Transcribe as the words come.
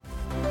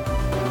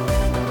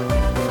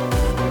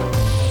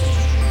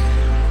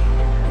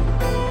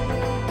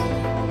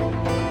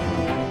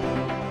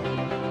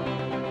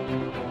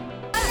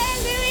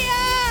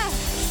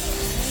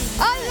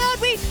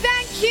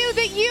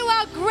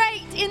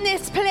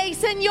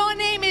and your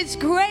name is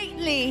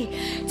greatly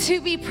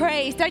to be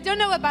praised. I don't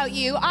know about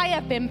you, I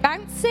have been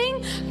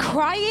bouncing,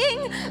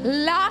 crying,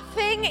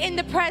 laughing in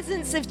the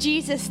presence of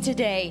Jesus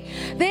today.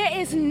 There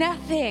is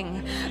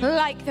nothing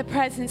like the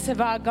presence of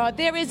our God.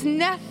 There is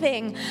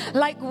nothing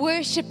like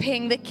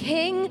worshiping the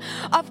King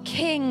of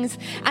Kings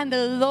and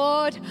the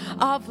Lord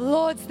of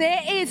Lords.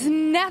 There is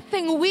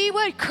nothing. We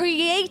were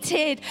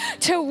created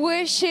to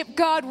worship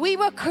God. We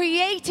were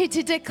created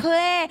to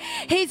declare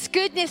His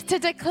goodness, to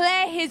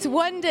declare His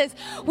wonders.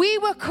 We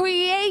were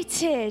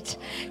created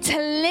to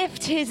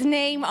lift His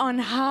name on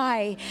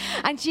high.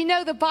 And you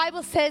know, the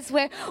Bible says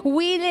where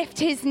we lift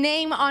His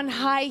name on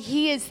high,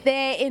 He is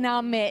there in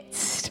our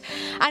midst.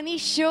 And He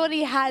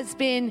surely has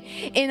been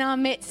in our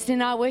midst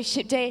in our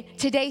worship day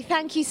today.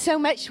 Thank you so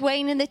much,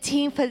 Wayne and the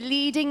team, for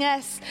leading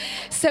us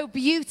so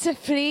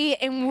beautifully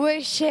in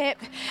worship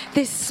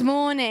this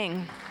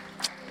morning.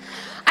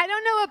 I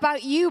don't know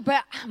about you,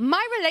 but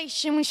my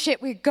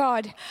relationship with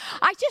God,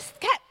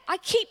 I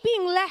keep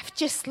being left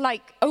just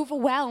like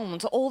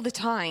overwhelmed all the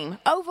time.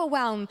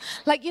 Overwhelmed,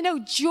 like, you know,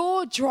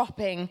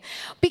 jaw-dropping.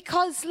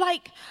 Because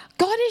like,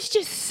 God is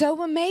just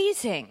so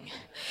amazing.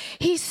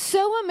 He's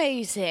so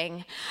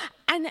amazing.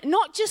 And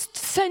not just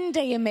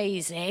Sunday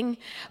amazing,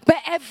 but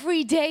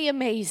every day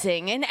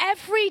amazing. And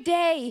every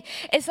day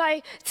as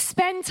I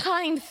spend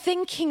time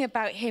thinking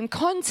about Him,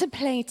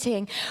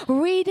 contemplating,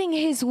 reading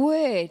His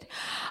word,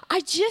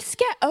 I just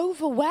get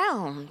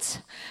overwhelmed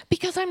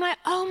because I'm like,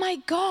 oh my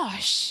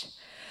gosh,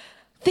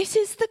 this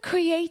is the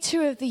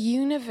creator of the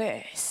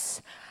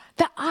universe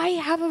that I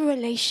have a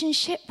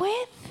relationship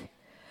with,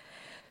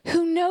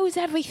 who knows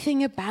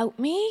everything about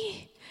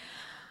me.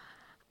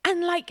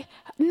 And like,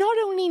 not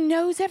only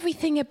knows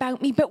everything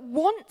about me, but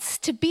wants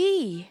to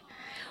be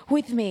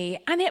with me.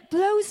 And it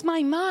blows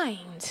my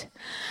mind.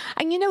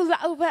 And you know,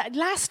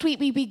 last week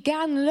we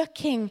began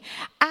looking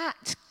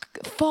at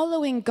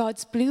following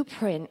God's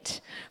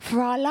blueprint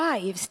for our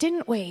lives,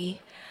 didn't we?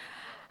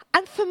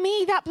 And for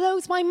me, that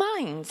blows my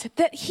mind,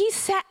 that He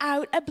set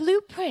out a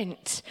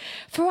blueprint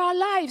for our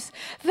lives.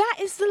 That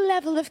is the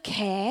level of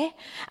care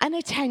and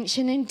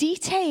attention and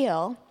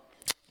detail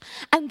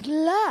and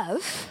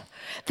love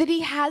that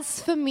He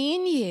has for me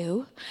and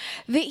you,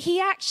 that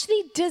He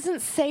actually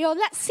doesn't say, oh,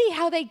 let's see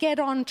how they get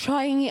on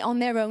trying it on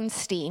their own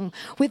steam,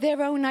 with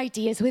their own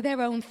ideas, with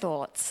their own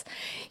thoughts.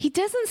 He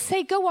doesn't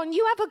say, go on,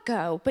 you have a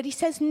go. But He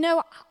says,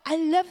 no, I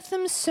love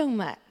them so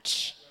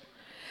much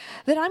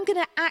that I'm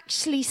going to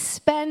actually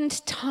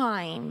spend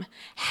time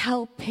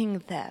helping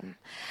them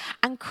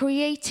and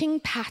creating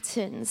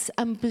patterns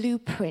and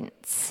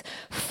blueprints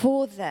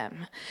for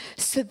them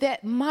so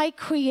that my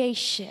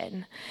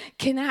creation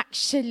can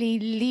actually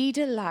lead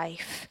a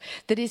life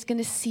that is going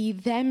to see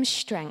them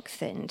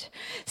strengthened,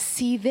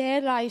 see their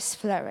lives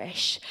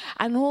flourish,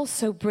 and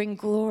also bring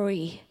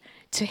glory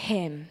to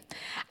Him.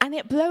 And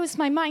it blows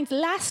my mind.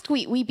 Last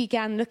week we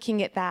began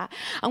looking at that,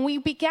 and we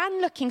began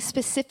looking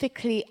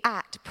specifically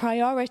at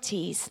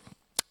priorities.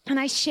 And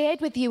I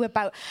shared with you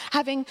about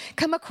having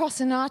come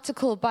across an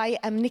article by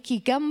Nicky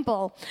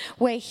Gumbel,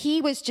 where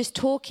he was just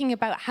talking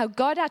about how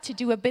God had to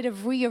do a bit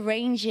of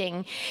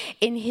rearranging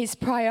in His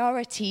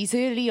priorities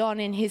early on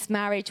in his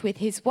marriage with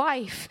his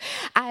wife,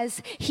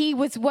 as he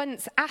was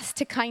once asked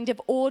to kind of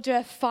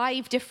order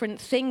 5 different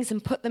things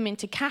and put them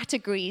into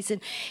categories. And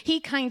he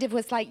kind of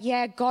was like,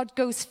 yeah, God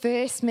goes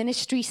first,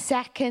 ministry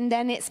second,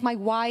 then it's my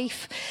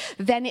wife,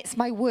 then it's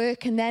my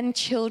work, and then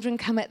children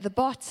come at the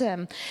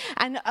bottom.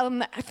 And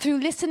through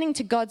listening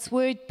to God's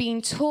word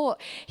being taught,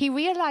 he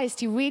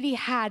realized he really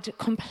had a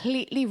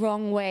completely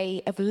wrong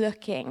way of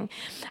looking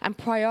and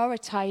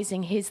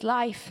prioritizing his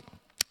life.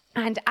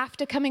 And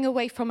after coming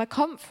away from a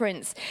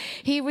conference,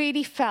 he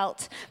really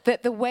felt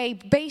that the way,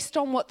 based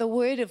on what the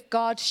Word of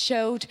God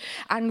showed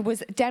and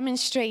was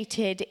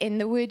demonstrated in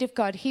the Word of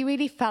God, he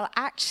really felt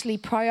actually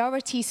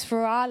priorities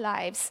for our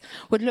lives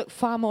would look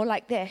far more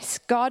like this.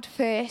 God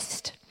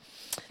first,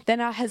 then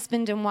our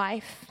husband and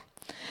wife,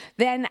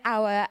 then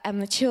our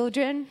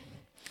children,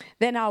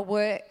 then our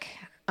work,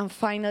 and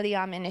finally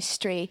our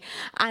ministry.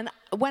 And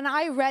when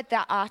I read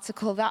that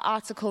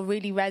article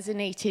really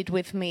resonated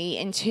with me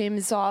in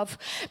terms of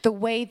the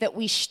way that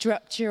we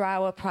structure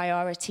our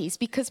priorities.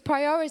 Because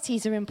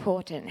priorities are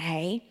important,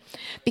 hey?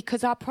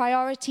 Because our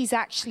priorities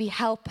actually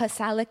help us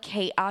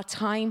allocate our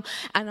time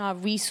and our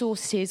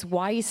resources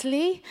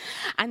wisely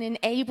and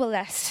enable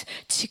us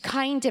to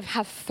kind of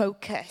have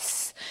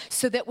focus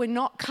so that we're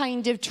not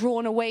kind of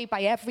drawn away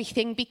by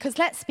everything. Because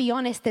let's be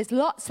honest, there's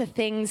lots of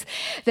things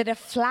that are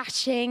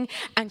flashing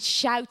and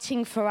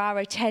shouting for our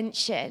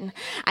attention.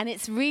 And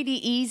it's really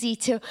easy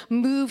to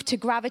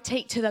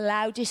gravitate to the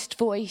loudest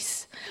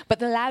voice. But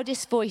the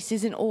loudest voice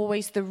isn't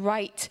always the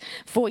right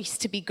voice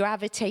to be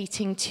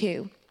gravitating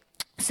to.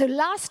 So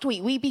last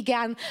week, we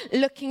began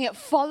looking at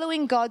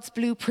following God's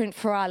blueprint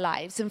for our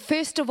lives. And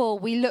first of all,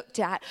 we looked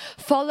at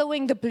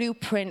following the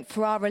blueprint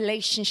for our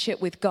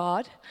relationship with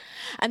God.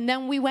 And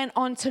then we went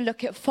on to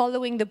look at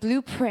following the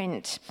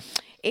blueprint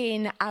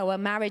in our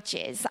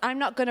marriages. I'm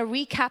not going to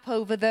recap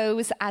over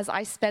those as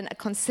I spent a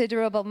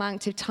considerable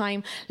amount of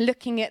time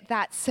looking at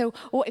that. So,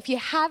 or if you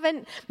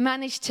haven't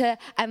managed to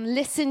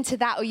listen to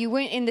that or you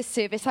weren't in the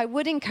service, I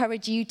would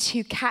encourage you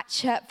to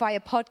catch up via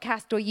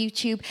podcast or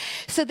YouTube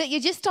so that you're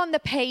just on the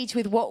page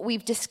with what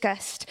we've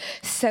discussed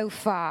so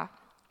far.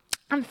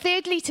 And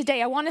thirdly,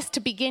 today, I want us to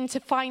begin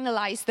to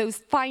finalize those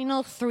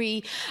final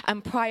three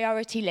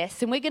priority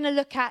lists. And we're going to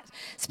look at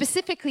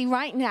specifically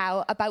right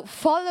now about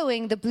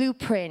following the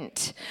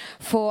blueprint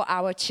for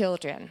our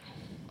children.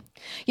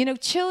 You know,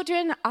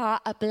 children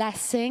are a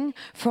blessing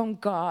from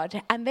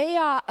God, and they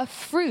are a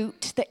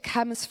fruit that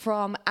comes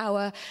from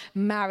our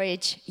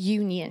marriage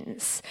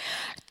unions.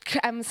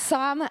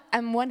 Psalm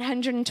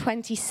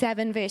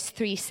 127 verse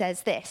 3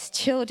 says this: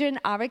 children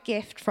are a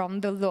gift from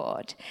the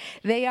Lord.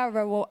 They are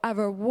a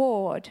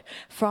reward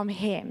from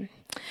him.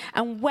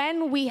 And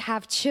when we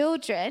have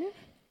children,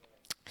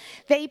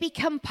 they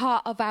become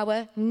part of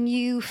our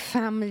new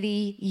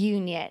family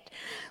unit.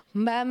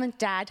 Mum and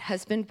dad,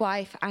 husband,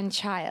 wife, and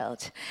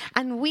child.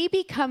 And we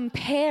become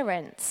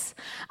parents,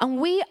 and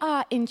we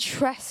are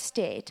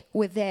entrusted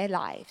with their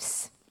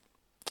lives.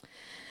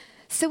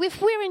 So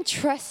if we're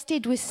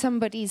entrusted with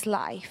somebody's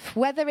life,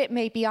 whether it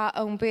may be our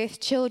own birth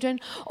children,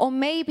 or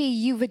maybe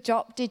you've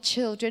adopted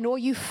children, or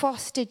you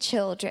fostered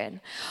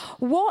children,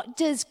 what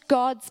does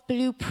God's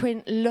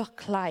blueprint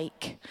look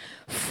like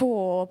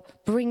for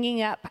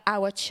bringing up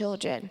our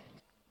children?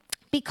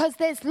 Because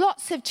there's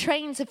lots of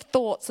trains of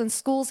thoughts and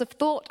schools of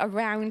thought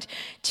around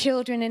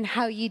children and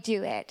how you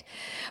do it.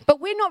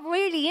 But we're not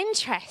really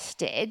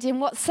interested in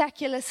what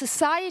secular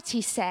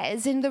society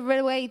says in the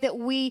way that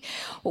we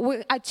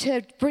are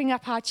to bring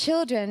up our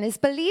children. As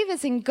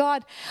believers in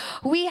God,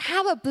 we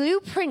have a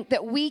blueprint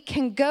that we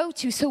can go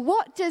to. So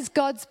what does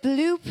God's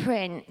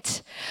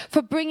blueprint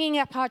for bringing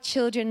up our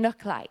children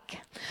look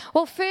like?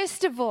 Well,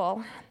 first of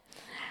all,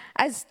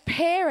 as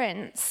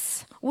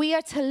parents, we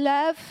are to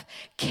love,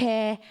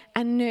 care,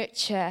 and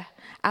nurture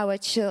our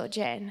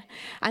children.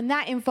 And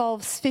that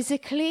involves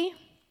physically,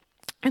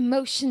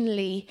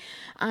 emotionally,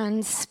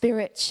 and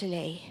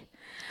spiritually.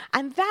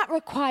 And that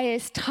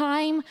requires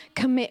time,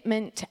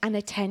 commitment, and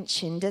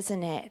attention,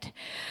 doesn't it?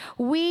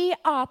 We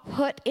are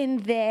put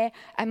in there,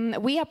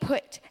 we are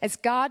put as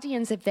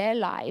guardians of their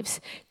lives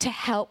to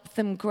help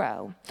them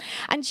grow.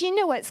 And you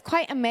know, it's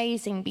quite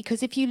amazing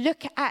because if you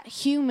look at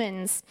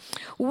humans,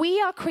 we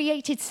are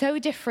created so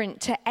different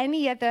to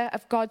any other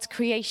of God's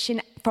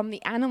creation from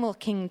the animal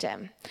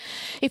kingdom.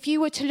 If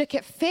you were to look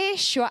at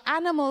fish or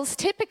animals,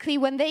 typically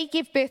when they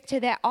give birth to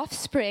their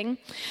offspring,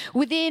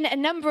 within a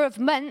number of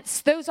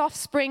months, those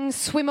offspring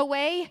swim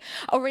away,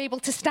 or are able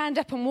to stand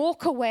up and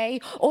walk away,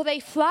 or they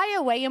fly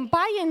away. And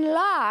by and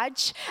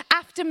large,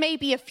 after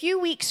maybe a few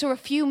weeks or a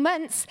few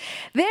months,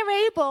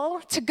 they're able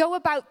to go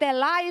about their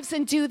lives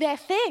and do their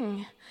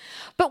thing.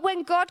 But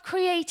when God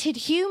created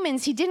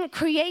humans, he didn't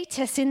create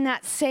us in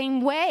that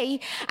same way.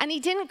 And he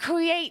didn't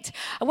create,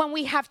 when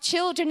we have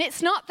children,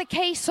 it's not the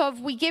case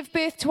of we give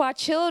birth to our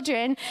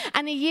children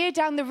and a year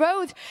down the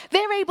road,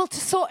 they're able to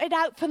sort it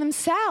out for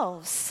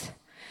themselves.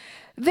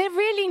 They're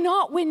really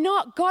not. We're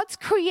not. God's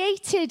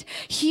created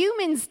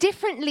humans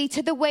differently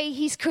to the way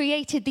he's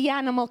created the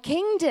animal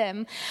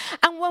kingdom.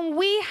 And when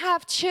we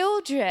have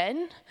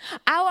children,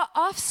 our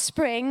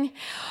offspring,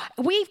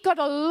 we've got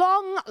a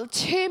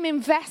long-term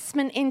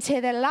investment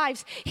into their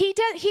lives. He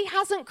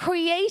hasn't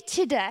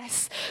created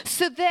us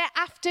so that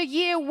after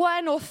year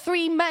 1 or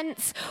 3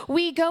 months,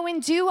 we go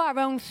and do our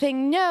own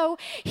thing. No,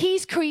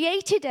 he's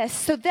created us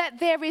so that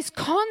there is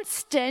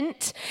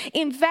constant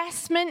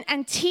investment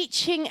and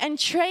teaching and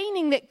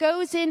training that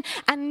goes in,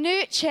 and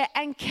nurture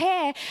and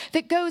care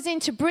that goes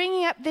into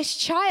bringing up this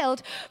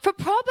child for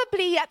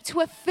probably up to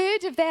a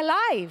third of their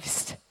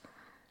lives.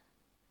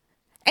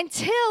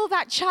 Until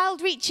that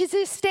child reaches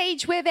a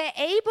stage where they're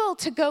able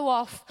to go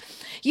off,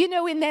 you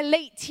know, in their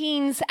late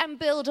teens and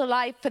build a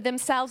life for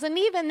themselves. And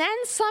even then,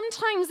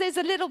 sometimes there's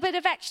a little bit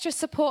of extra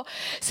support.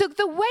 So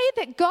the way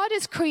that God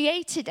has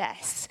created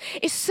us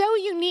is so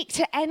unique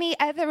to any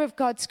other of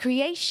God's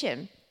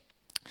creation.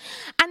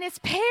 And as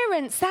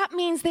parents, that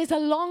means there's a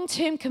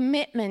long-term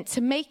commitment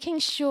to making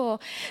sure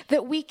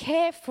that we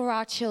care for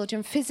our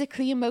children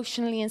physically,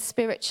 emotionally, and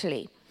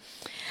spiritually.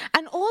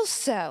 And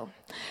also,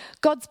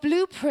 God's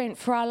blueprint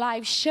for our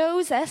lives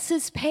shows us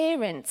as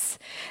parents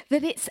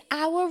that it's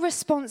our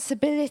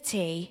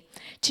responsibility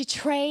to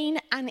train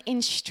and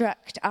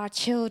instruct our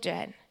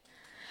children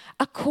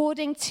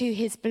according to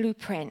his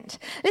blueprint.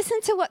 Listen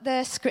to what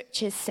the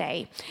scriptures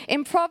say.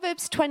 In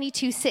Proverbs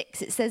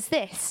 22:6, it says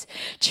this: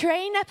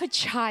 train up a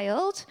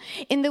child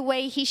in the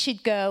way he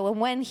should go, and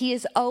when he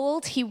is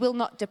old, he will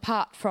not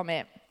depart from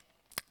it.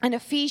 And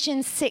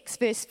Ephesians 6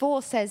 verse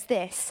 4 says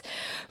this: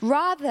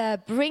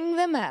 rather, bring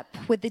them up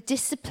with the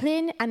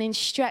discipline and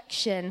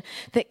instruction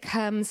that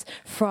comes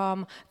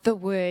from the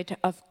word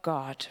of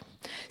God.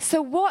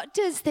 So what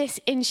does this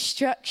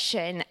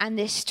instruction and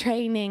this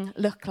training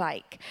look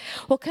like?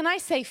 Well, can I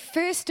say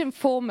first and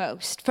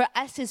foremost, for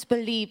us as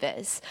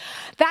believers,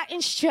 that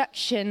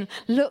instruction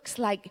looks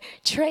like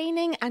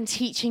training and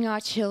teaching our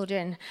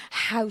children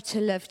how to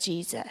love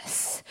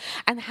Jesus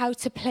and how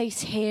to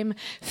place him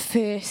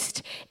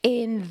first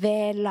in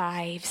their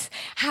lives,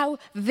 how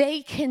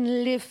they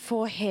can live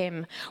for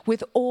him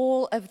with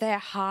all of their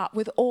heart,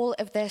 with all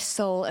of their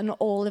soul and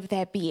all of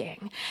their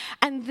being.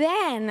 And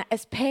then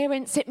as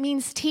parents, it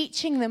means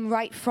teaching them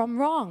right from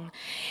wrong.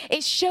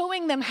 It's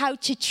showing them how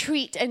to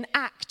treat and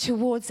act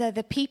towards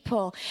other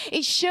people.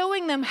 It's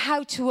showing them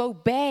how to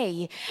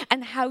obey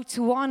and how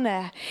to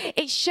honor.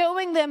 It's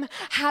showing them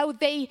how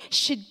they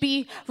should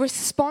be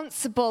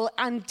responsible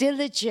and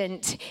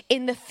diligent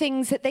in the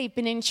things that they've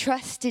been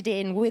entrusted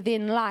in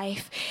within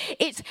life.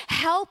 It's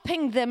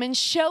helping them and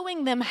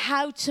showing them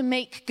how to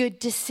make good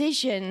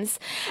decisions.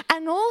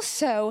 And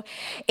also,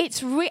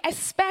 it's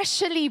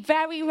especially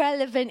very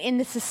relevant in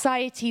the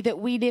society that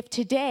we live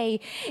today.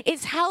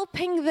 It's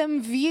helping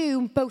them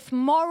view both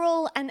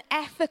moral and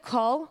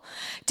ethical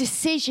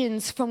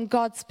decisions from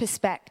God's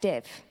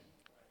perspective.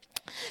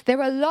 There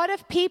are a lot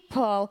of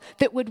people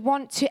that would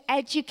want to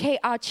educate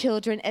our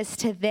children as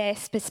to their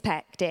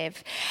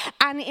perspective.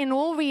 And in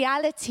all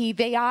reality,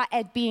 they are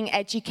being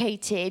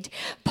educated,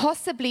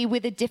 possibly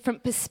with a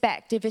different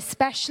perspective,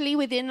 especially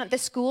within the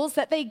schools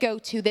that they go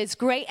to. There's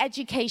great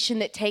education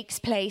that takes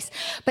place,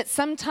 but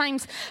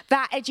sometimes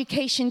that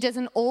education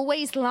doesn't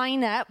always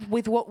line up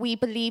with what we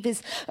believe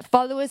as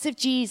followers of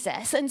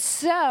Jesus. And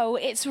so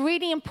it's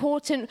really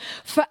important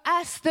for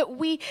us that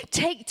we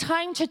take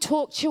time to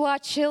talk to our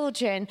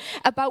children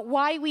about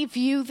why we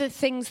view the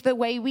things the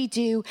way we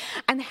do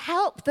and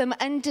help them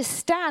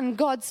understand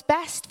God's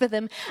best for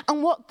them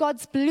and what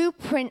God's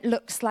blueprint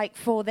looks like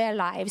for their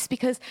lives.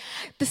 Because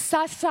the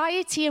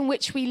society in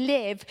which we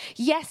live,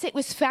 yes, it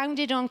was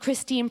founded on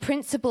Christian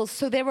principles,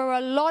 so there are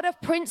a lot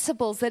of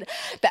principles that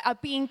are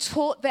being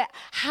taught that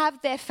have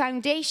their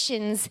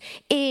foundations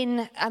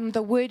in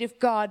the Word of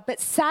God. But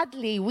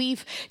sadly,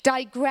 we've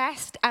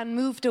digressed and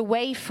moved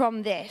away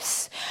from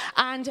this.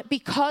 And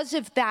because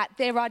of that,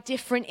 there are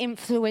different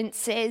influences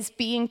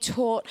being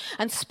taught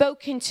and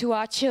spoken to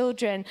our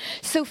children.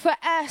 So for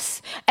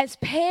us as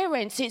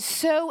parents, it's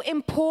so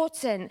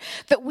important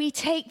that we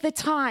take the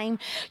time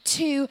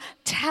to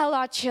tell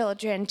our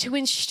children, to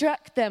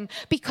instruct them,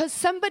 because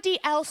somebody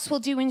else will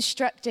do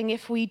instructing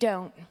if we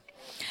don't.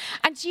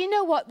 And do you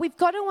know what? We've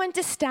got to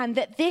understand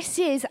that this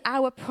is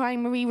our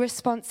primary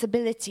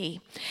responsibility.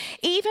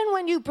 Even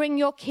when you bring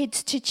your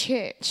kids to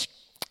church,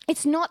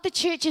 it's not the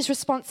church's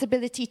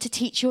responsibility to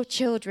teach your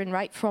children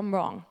right from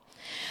wrong.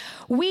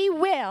 We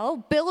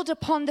will build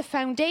upon the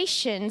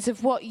foundations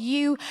of what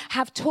you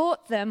have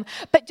taught them,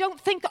 but don't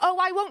think, oh,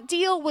 I won't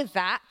deal with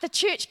that. The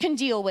church can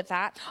deal with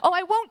that. Oh,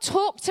 I won't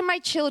talk to my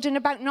children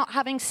about not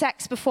having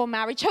sex before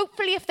marriage.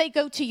 Hopefully, if they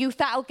go to youth,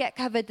 that'll get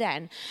covered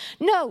then.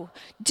 No,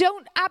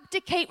 don't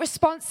abdicate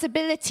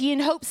responsibility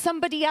and hope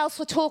somebody else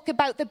will talk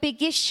about the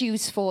big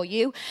issues for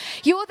you.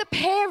 You're the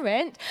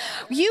parent.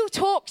 You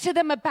talk to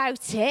them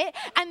about it,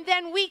 and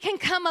then we can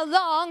come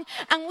along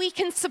and we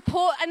can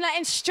support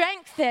and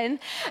strengthen.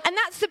 And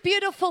that's the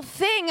beautiful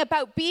thing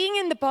about being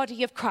in the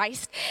body of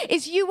Christ,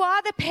 is you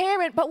are the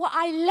parent, but what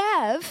I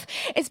love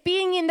is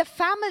being in the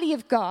family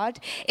of God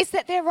is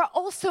that there are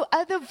also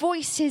other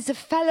voices of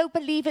fellow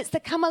believers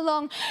that come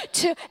along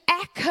to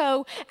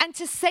echo and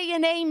to say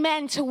an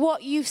amen to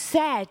what you've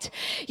said.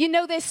 You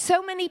know, there's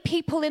so many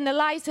people in the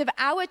lives of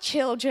our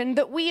children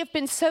that we have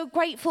been so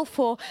grateful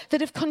for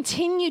that have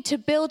continued to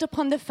build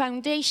upon the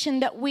foundation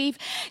that we've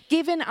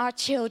given our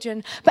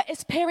children. But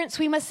as parents,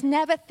 we must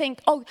never think,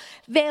 oh,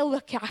 they'll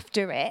look after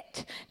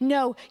it.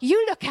 No,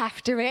 you look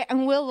after it,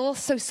 and we'll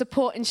also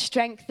support and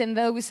strengthen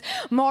those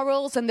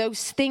morals and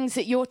those things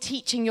that you're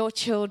teaching your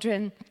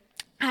children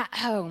at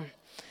home.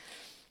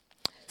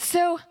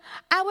 So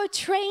our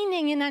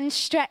training and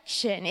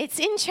instruction, it's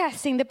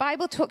interesting. The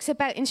Bible talks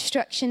about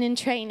instruction and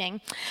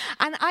training.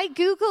 And I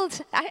Googled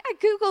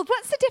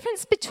what's the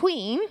difference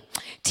between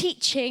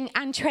teaching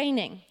and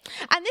training.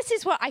 And this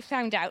is what I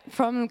found out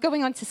from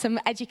going onto some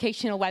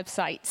educational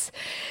websites.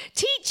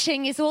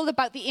 Teaching is all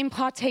about the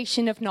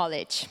impartation of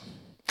knowledge.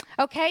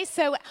 Okay,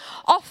 so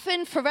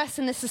often for us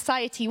in the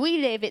society we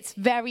live, it's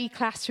very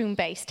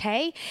classroom-based,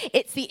 hey?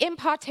 It's the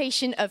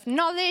impartation of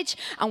knowledge,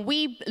 and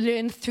we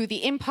learn through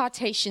the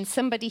impartation,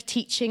 somebody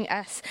teaching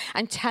us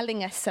and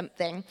telling us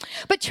something.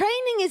 But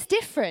training is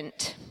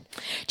different.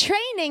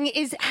 Training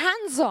is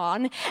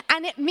hands-on,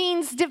 and it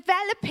means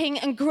developing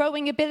and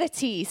growing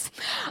abilities.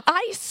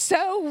 I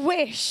so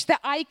wish that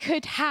I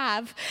could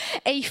have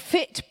a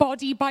fit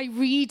body by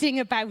reading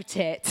about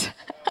it.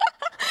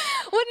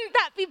 Wouldn't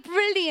that be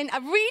brilliant.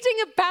 I'm reading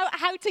about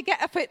how to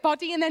get a fit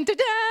body and then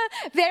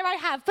da-da, there I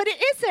have. But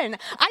it isn't.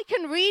 I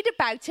can read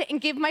about it and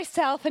give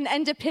myself an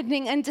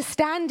underpinning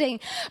understanding.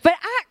 But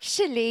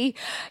actually,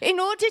 in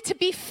order to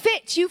be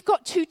fit, you've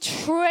got to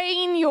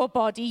train your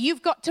body.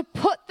 You've got to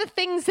put the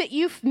things that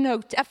you've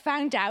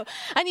found out,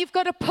 and you've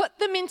got to put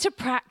them into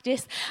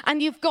practice,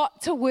 and you've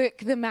got to work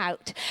them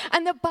out.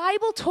 And the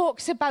Bible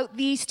talks about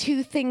these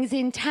two things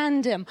in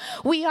tandem.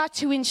 We are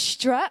to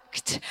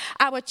instruct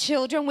our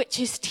children, which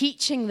is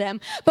teaching them,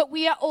 but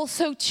we are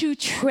also to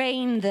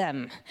train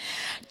them.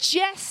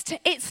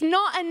 It's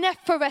not enough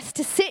for us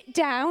to sit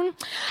down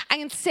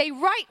and say,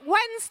 right,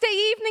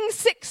 Wednesday evening,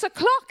 6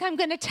 o'clock, I'm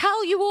going to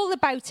tell you all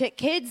about it,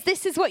 kids.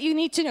 This is what you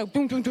need to know.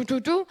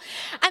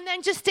 And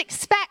then just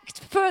expect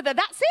further.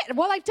 That's it.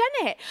 Well, I've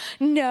done it.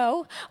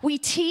 No, we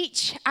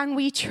teach and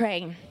we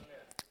train.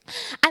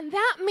 And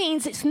that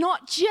means it's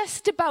not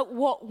just about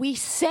what we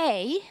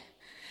say,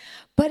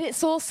 but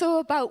it's also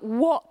about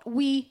what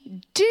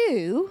we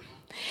do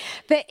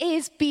that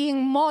is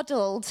being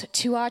modeled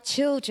to our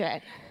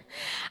children.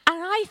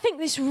 And I think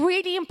this is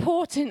really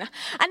important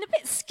and a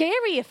bit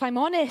scary, if I'm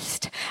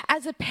honest,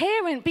 as a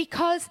parent,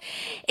 because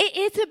it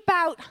is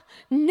about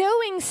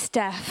knowing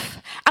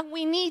stuff, and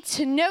we need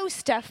to know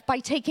stuff by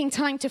taking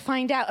time to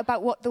find out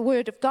about what the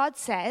Word of God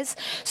says.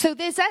 So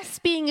there's us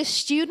being a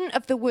student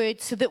of the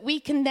Word so that we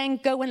can then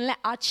go and let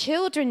our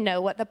children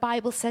know what the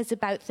Bible says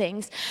about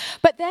things.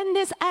 But then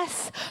there's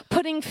us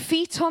putting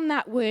feet on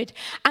that Word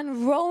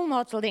and role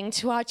modeling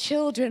to our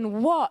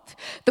children what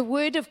the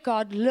Word of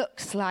God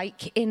looks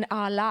like in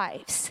our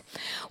lives,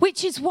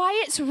 which is why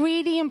it's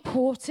really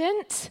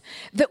important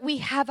that we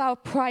have our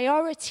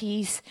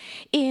priorities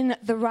in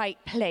the right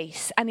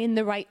place and in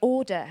the right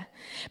order.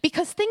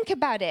 Because think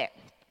about it.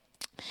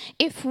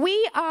 If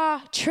we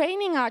are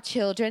training our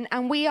children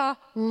and we are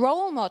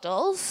role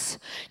models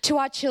to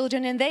our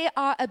children and they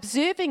are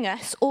observing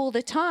us all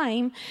the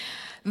time,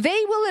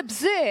 they will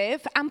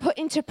observe and put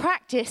into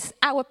practice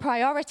our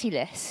priority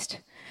list.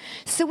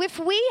 So if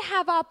we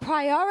have our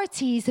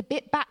priorities a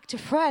bit back to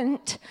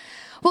front,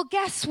 well,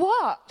 guess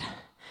what?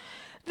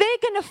 They're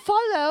going to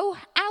follow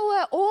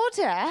our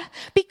order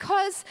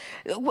because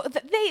they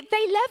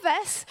love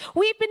us.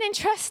 We've been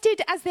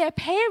entrusted as their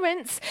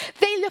parents.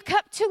 They look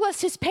up to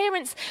us as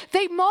parents.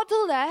 They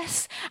model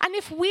us. And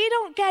if we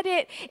don't get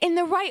it in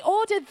the right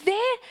order,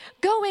 they're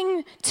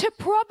going to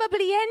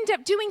probably end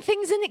up doing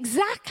things in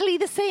exactly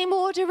the same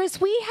order as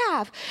we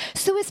have.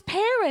 So as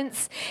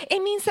parents, it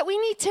means that we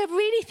need to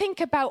really think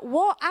about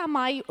what am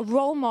I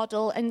role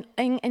model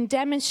and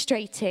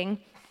demonstrating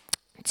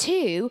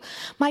to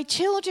my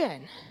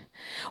children.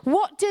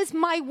 What does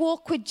my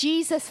walk with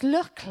Jesus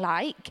look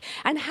like?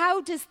 And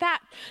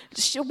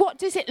what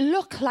does it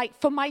look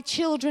like for my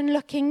children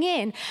looking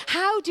in?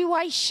 How do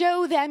I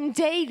show them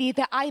daily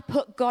that I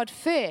put God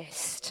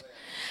first?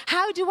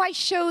 How do I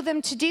show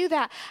them to do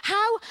that?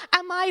 How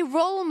am I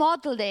role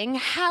modeling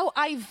how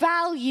I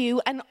value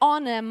and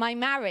honor my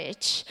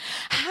marriage?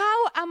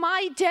 How am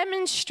I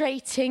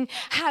demonstrating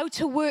how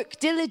to work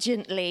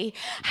diligently?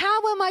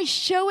 How am I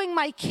showing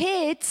my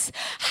kids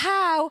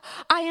how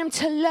I am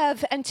to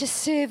love and to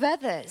serve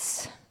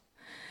others?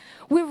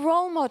 We're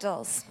role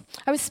models.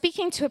 I was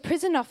speaking to a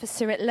prison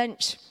officer at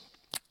lunch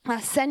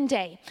last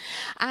Sunday,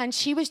 and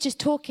she was just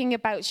talking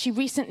about, she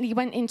recently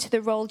went into the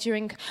role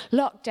during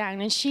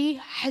lockdown, and she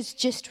has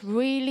just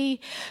really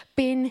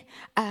been,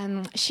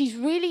 she's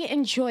really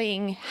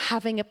enjoying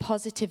having a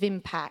positive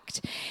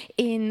impact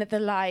in the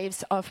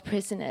lives of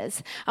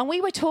prisoners. And we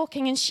were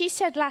talking, and she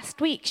said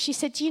last week, she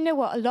said, do you know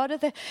what, a lot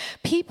of the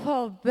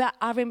people that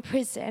are in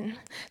prison,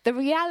 the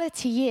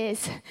reality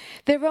is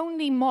they're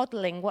only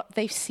modeling what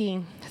they've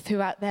seen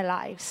throughout their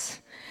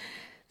lives.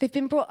 They've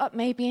been brought up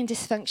maybe in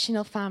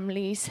dysfunctional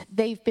families.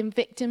 They've been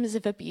victims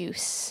of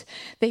abuse.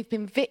 They've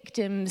been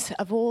victims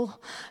of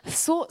all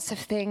sorts of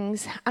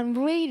things. And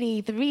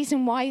really, the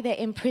reason why they're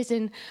in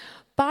prison,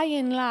 by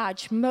and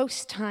large,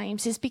 most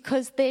times, is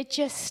because they're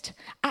just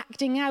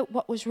acting out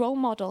what was role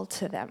modeled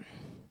to them.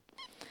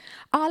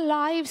 Our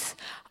lives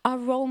are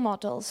role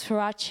models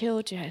for our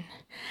children.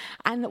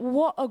 And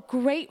what a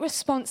great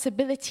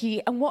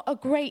responsibility and what a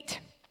great,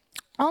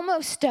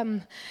 almost,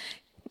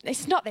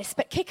 it's not this,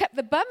 but kick up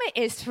the bum it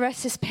is for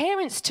us as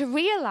parents to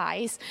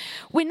realize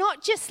we're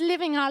not just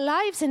living our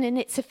lives and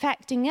it's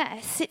affecting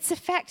us, it's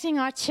affecting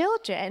our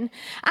children.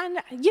 And,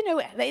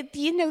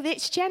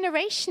 it's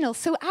generational.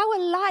 So our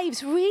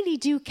lives really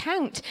do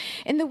count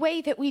in the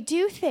way that we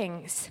do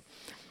things.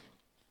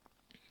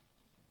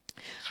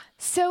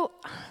 So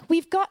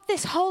we've got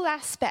this whole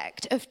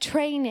aspect of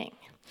training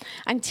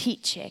and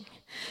teaching.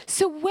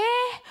 So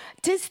where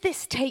does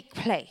this take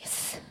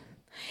place?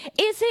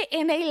 Is it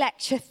in a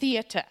lecture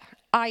theatre,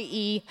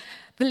 i.e.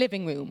 the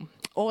living room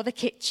or the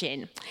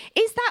kitchen?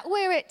 Is that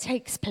where it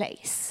takes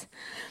place?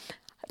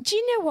 Do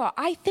you know what?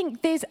 I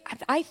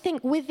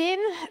think within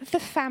the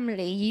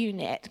family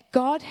unit,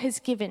 God has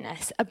given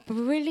us a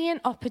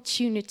brilliant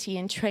opportunity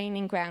and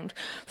training ground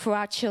for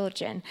our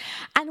children.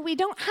 And we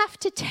don't have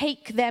to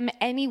take them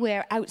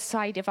anywhere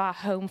outside of our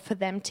home for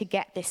them to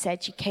get this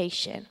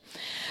education.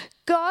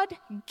 God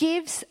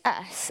gives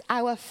us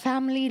our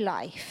family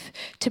life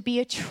to be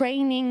a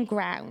training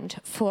ground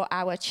for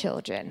our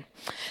children.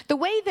 The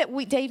way that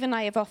Dave and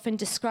I have often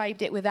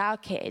described it with our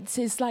kids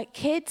is like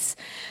kids.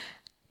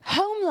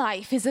 Home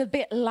life is a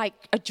bit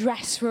like a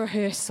dress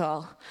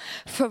rehearsal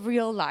for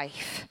real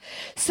life.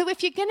 So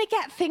if you're going to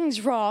get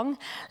things wrong,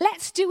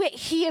 let's do it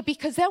here,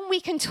 because then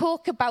we can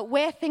talk about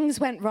where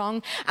things went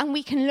wrong and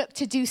we can look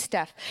to do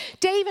stuff.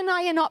 Dave and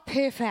I are not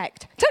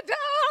perfect. Ta-da!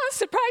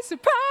 Surprise,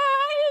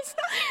 surprise!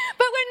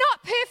 But we're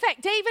not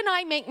perfect. Dave and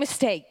I make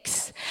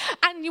mistakes.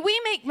 And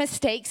we make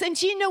mistakes. And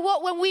do you know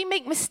what? When we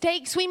make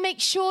mistakes, we make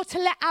sure to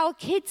let our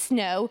kids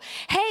know,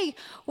 hey,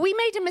 we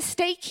made a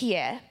mistake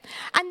here.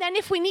 And then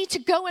if we need to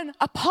go and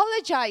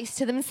apologize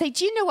to them and say,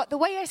 do you know what? The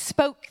way I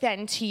spoke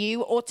then to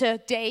you or to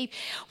Dave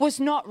was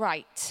not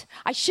right.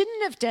 I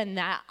shouldn't have done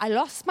that. I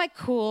lost my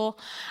cool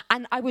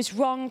and I was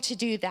wrong to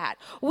do that.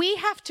 We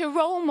have to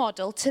role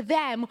model to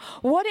them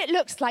what it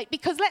looks like,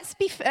 because let's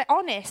be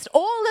honest,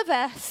 all of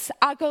us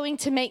are going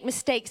to make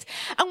mistakes,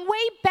 and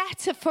way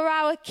better for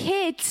our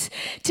kids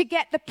to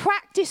get the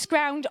practice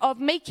ground of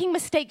making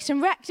mistakes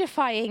and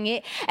rectifying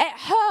it at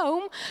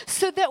home,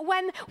 so that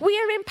when we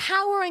are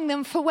empowering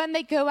them for when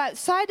they go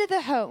outside of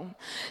the home.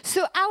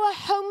 So our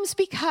homes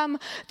become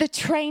the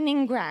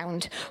training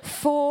ground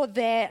for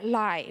their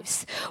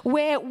lives,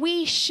 where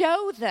we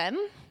show them,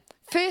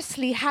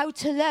 firstly, how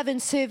to love and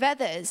serve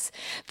others.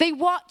 They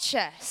watch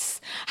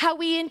us, how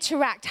we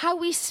interact, how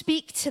we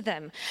speak to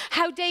them,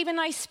 how Dave and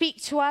I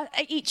speak to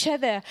each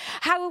other,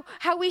 how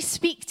we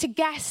speak to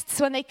guests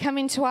when they come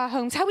into our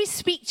homes, how we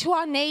speak to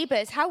our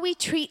neighbors, how we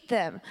treat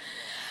them.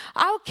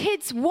 Our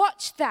kids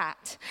watch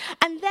that,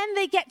 and then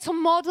they get to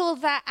model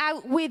that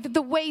out with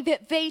the way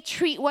that they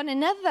treat one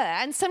another.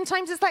 And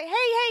sometimes it's like,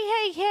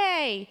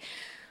 hey.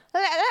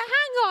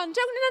 Hang on,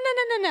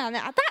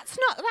 no,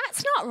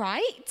 that's not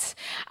right.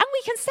 And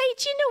we can say,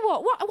 do you know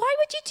what? Why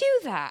would you do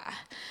that?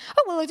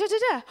 Oh,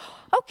 well,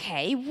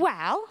 Okay,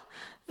 well,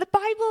 the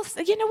Bible,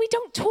 we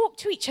don't talk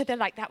to each other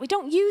like that. We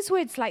don't use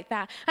words like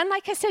that. And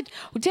like I said,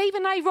 Dave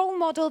and I role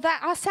model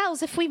that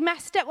ourselves. If we've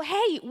messed up,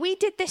 hey, we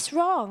did this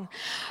wrong.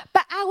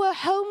 But our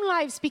home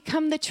lives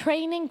become the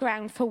training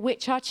ground for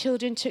which our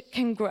children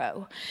can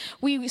grow.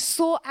 We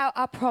sort out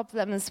our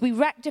problems. We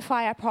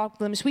rectify our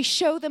problems. We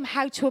show them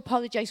how to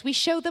apologize. We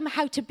show them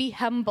how to be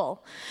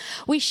humble.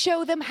 We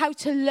show them how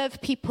to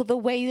love people the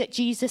way that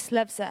Jesus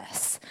loves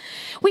us.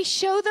 We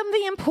show them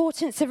the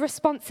importance of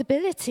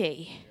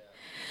responsibility.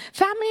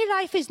 Family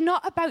life is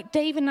not about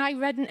Dave and I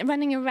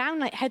running around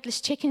like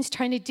headless chickens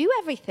trying to do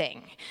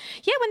everything.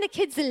 Yeah, when the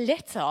kids are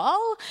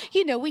little,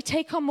 we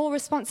take on more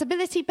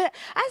responsibility. But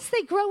as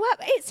they grow up,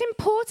 it's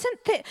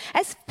important that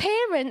as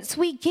parents,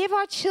 we give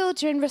our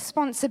children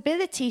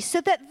responsibility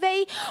so that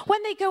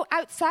when they go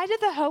outside of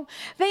the home,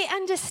 they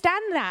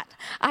understand that.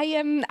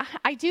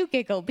 I do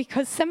giggle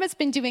because Summer's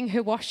been doing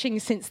her washing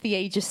since the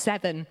age of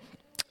 7.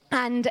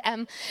 And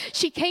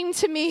she came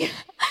to me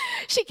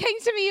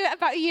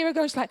about a year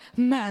ago. She's like,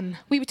 Mum,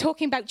 we were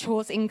talking about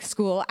chores in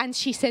school. And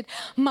she said,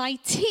 my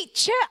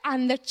teacher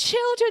and the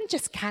children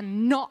just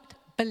cannot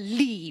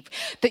believe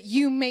that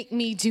you make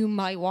me do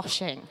my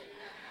washing.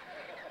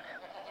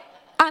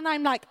 And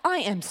I'm like, I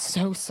am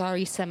so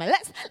sorry, Summer.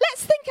 Let's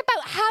think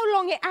about how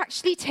long it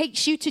actually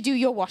takes you to do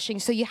your washing.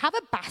 So you have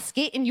a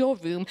basket in your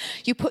room.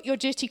 You put your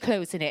dirty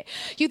clothes in it.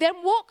 You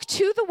then walk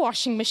to the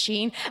washing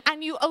machine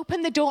and you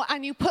open the door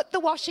and you put the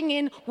washing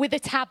in with a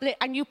tablet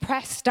and you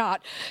press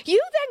start.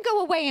 You then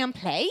go away and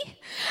play.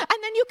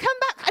 And then you come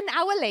back an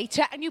hour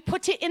later and you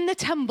put it in the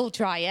tumble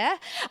dryer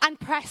and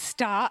press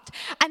start.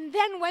 And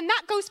then when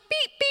that goes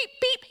beep, beep,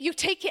 beep, you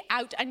take it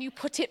out and you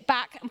put it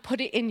back and put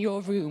it in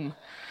your room.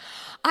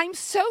 I'm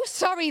so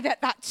sorry that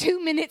 2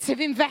 minutes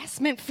of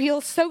investment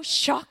feels so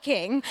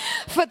shocking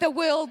for the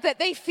world, that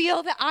they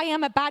feel that I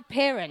am a bad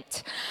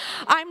parent.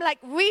 I'm like,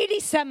 really,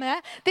 Summer?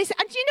 And do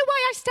you know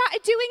why I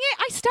started doing it?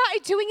 I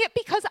started doing it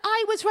because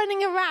I was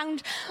running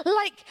around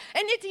like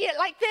an idiot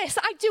like this.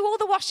 I'd do all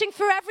the washing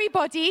for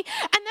everybody,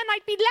 and then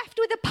I'd be left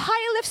with a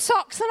pile of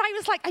socks, and I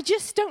was like, I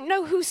just don't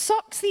know whose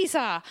socks these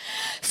are.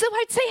 So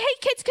I'd say, hey,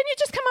 kids, can you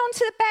just come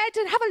onto the bed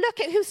and have a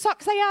look at whose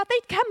socks they are?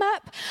 They'd come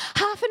up.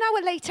 Half an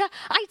hour later,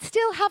 I'd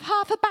still have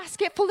half a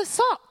basket full of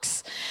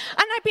socks.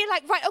 And I'd be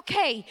like, right,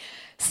 okay,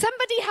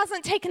 somebody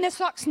hasn't taken their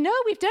socks. No,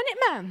 we've done it,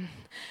 Mum.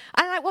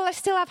 And I'm like, well, I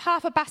still have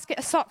half a basket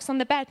of socks on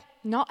the bed.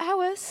 Not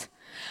ours.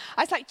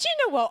 I was like, do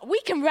you know what? We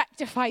can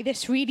rectify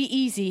this really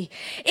easy.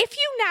 If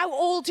you now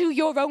all do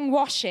your own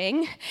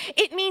washing,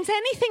 it means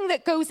anything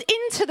that goes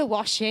into the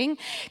washing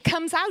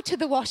comes out of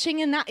the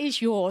washing, and that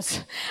is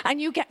yours.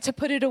 And you get to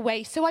put it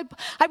away. So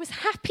I was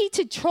happy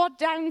to trot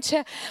down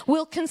to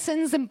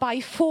Wilkinson's and buy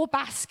 4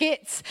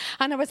 baskets.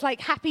 And I was like,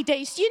 happy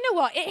days. Do you know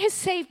what? It has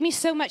saved me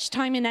so much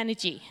time and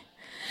energy.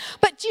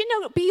 But do you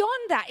know,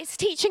 beyond that, it's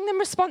teaching them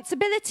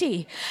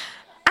responsibility.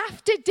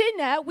 After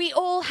dinner, we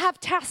all have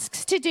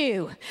tasks to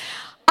do.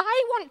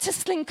 I want to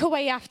slink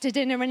away after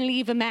dinner and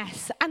leave a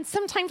mess. And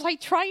sometimes I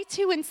try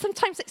to, and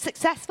sometimes it's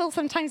successful,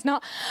 sometimes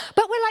not.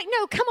 But we're like,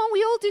 no, come on,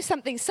 we all do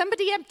something.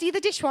 Somebody empty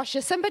the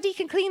dishwasher. Somebody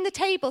can clean the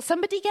table.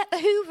 Somebody get the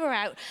Hoover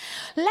out.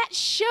 Let's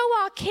show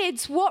our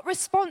kids what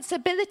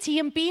responsibility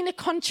and being a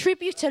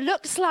contributor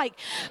looks like.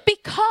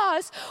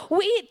 Because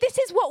this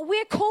is what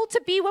we're called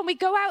to be when we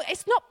go out.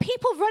 It's not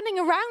people running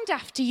around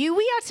after you.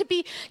 We are to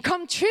be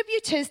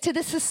contributors to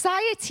the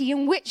society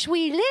in which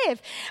we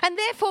live. And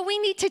therefore, we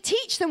need to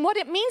teach them what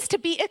it means to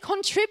be a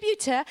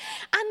contributor.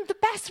 And the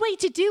best way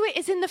to do it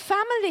is in the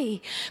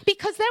family.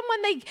 Because then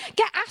when they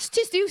get asked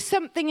to do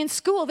something in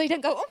school, they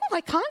don't go, oh,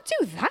 I can't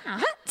do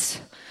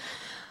that.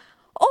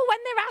 Or when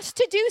they're asked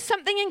to do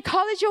something in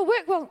college or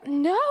work, well,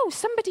 no,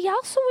 somebody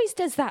else always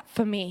does that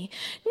for me.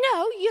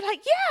 No, you're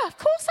like, yeah, of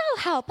course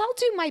I'll help. I'll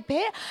do my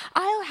bit.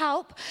 I'll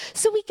help.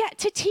 So we get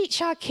to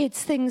teach our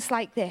kids things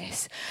like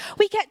this.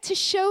 We get to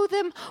show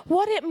them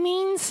what it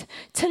means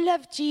to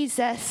love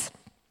Jesus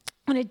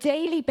on a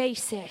daily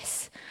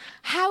basis.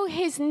 How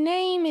his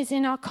name is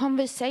in our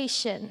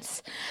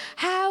conversations.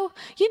 How,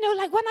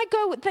 like when I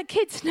go, the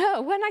kids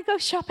know, when I go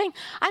shopping,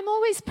 I'm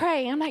always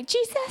praying. I'm like,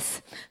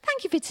 Jesus,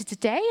 thank you for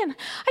today. And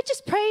I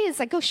just pray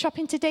as I go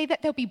shopping today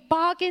that there'll be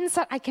bargains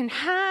that I can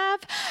have.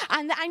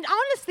 And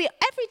honestly,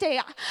 every day,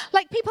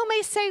 like people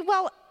may say,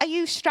 well, are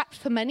you strapped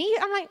for money?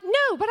 I'm like,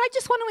 no, but I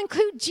just want to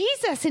include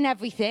Jesus in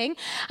everything.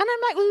 And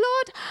I'm like,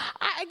 Lord,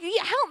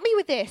 help me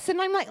with this.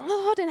 And I'm like,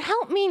 Lord, and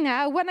help me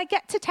now when I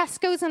get to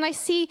Tesco's and I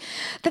see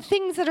the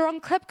things that are on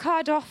Club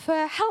Card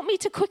offer, help me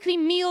to quickly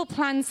meal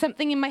plan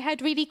something in my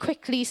head really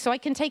quickly so I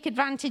can take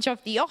advantage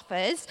of the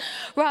offers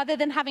rather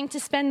than having to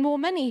spend more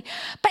money.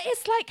 But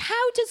it's like,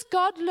 how does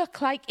God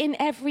look like in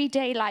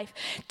everyday life?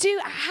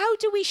 How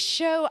do we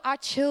show our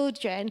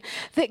children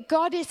that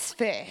God is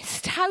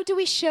first? How do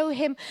we show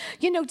him,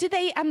 do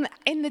they,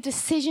 in the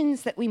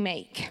decisions that we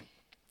make?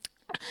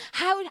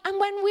 And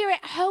when we're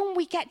at home,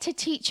 we get to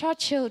teach our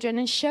children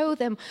and show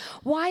them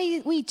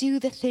why we do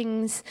the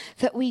things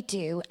that we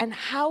do and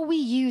how we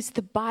use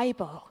the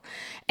Bible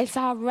as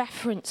our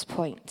reference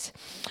point.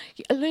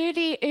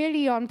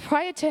 Early on,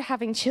 prior to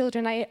having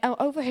children, I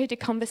overheard a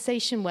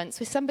conversation once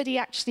with somebody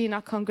actually in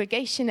our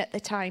congregation at the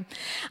time.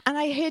 And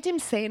I heard him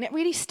say, and it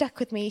really stuck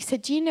with me, he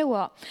said, do you know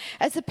what?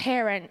 As a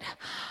parent,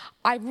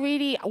 I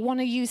really want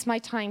to use my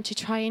time to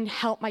try and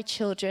help my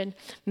children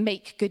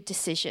make good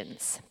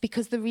decisions.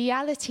 Because the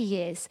reality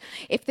is,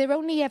 if they're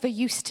only ever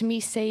used to me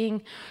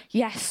saying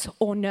yes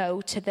or no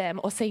to them,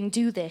 or saying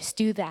do this,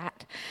 do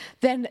that,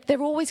 then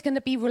they're always going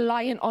to be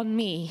reliant on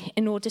me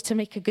in order to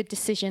make a good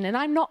decision. And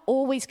I'm not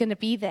always going to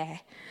be there.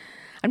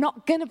 I'm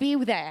not going to be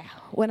there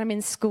when I'm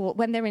in school,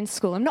 when they're in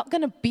school. I'm not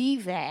going to be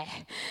there,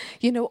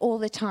 all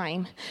the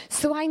time.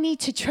 So I need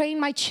to train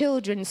my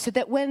children so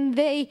that when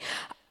they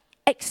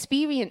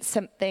experience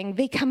something,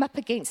 they come up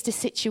against a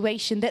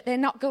situation that they're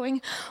not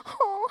going,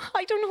 oh,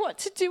 I don't know what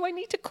to do. I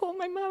need to call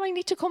my mom. I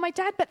need to call my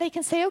dad. But they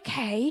can say,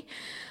 okay,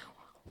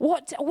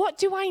 what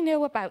do I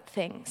know about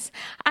things?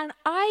 And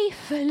I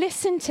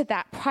listened to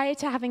that prior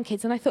to having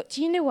kids. And I thought,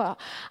 do you know what?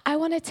 I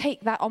want to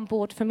take that on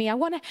board for me. I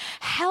want to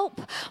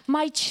help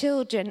my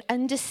children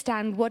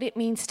understand what it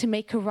means to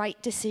make a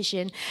right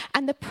decision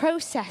and the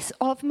process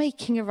of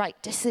making a right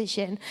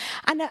decision.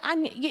 And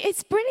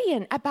it's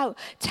brilliant about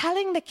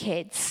telling the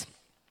kids,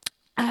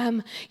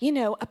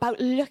 about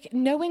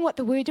knowing what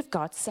the Word of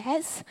God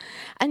says,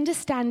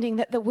 understanding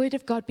that the Word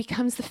of God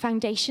becomes the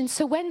foundation.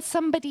 So when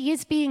somebody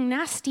is being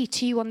nasty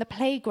to you on the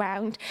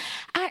playground,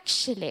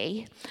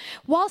 actually,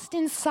 whilst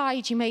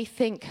inside you may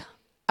think,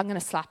 I'm going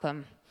to slap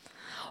them,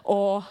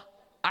 or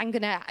I'm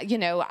going to,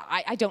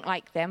 I don't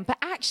like them. But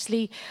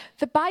actually,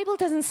 the Bible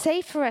doesn't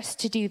say for us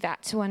to do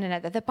that to one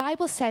another. The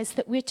Bible says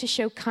that we're to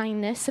show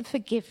kindness and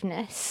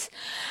forgiveness.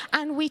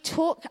 And we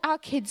talk our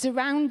kids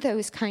around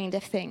those kind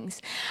of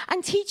things.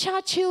 And teach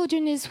our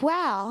children as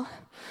well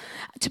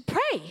to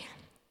pray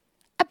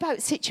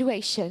about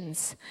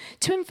situations,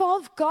 to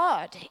involve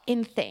God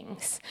in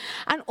things,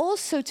 and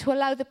also to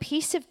allow the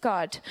peace of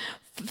God,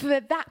 for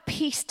that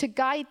peace to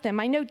guide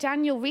them. I know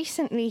Daniel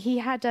recently,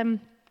 he's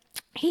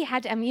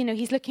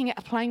looking at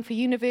applying for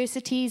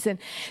universities, and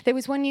there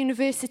was one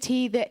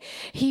university that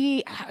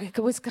he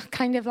was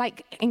kind of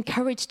like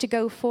encouraged to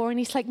go for, and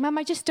he's like, Mum,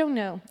 I just don't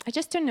know.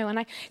 And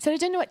I said, I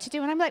don't know what to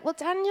do. And I'm like, well,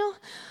 Daniel,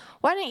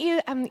 why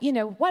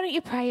don't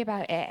you pray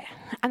about it?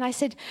 And I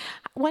said,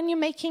 when you're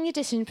making a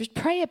decision, just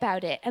pray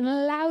about it and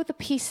allow the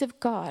peace of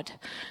God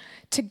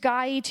to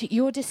guide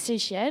your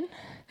decision,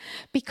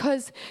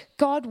 because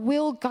God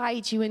will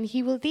guide you and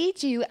he will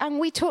lead you. And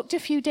we talked a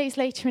few days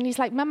later and he's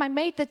like, Mum, I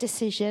made the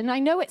decision. I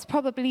know it's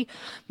probably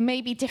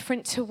maybe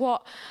different to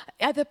what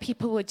other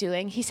people were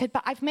doing. He said,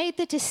 but I've made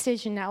the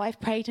decision now.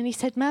 I've prayed. And he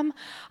said, Mum,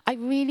 I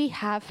really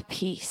have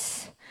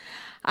peace.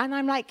 And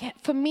I'm like,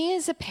 for me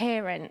as a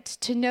parent,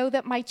 to know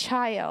that my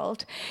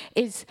child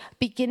is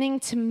beginning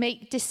to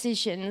make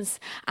decisions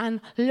and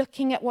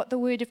looking at what the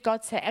Word of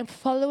God says and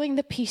following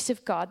the peace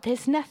of God,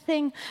 there's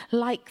nothing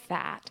like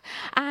that.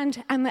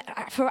 And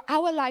for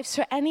our lives,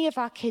 for any of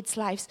our kids'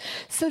 lives.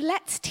 So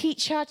let's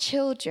teach our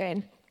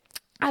children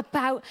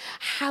about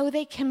how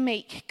they can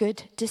make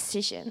good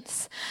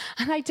decisions.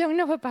 And I don't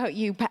know about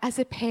you, but as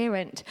a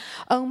parent,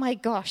 oh my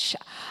gosh,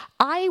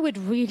 I would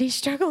really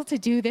struggle to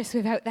do this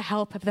without the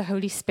help of the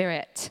Holy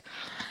Spirit.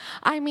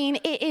 I mean,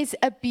 it is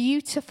a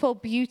beautiful,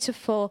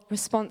 beautiful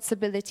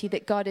responsibility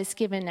that God has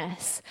given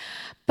us.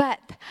 But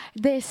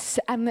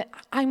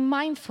I'm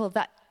mindful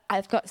that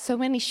I've got so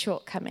many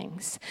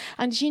shortcomings.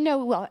 And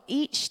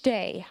each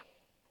day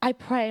I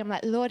pray, I'm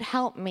like, Lord,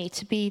 help me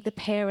to be the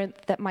parent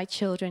that my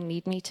children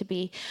need me to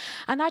be.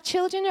 And our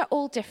children are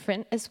all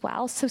different as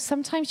well. So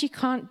sometimes you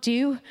can't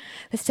do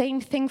the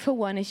same thing for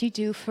one as you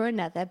do for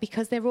another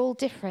because they're all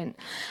different.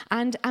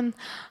 And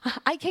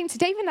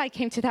Dave and I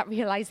came to that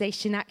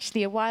realization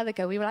actually a while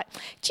ago. We were like,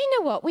 do you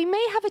know what? We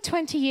may have a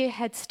 20-year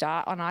head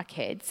start on our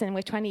kids, and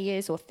we're 20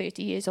 years or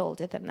 30 years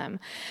older than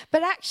them.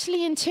 But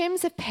actually, in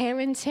terms of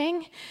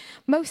parenting,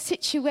 most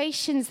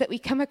situations that we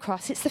come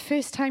across, it's the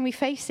first time we're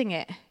facing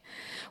it.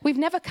 We've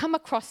never come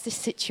across this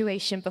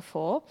situation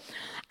before,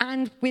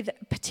 and with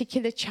a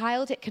particular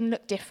child, it can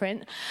look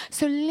different.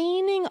 So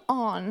leaning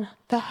on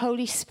the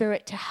Holy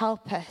Spirit to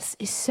help us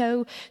is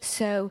so,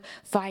 so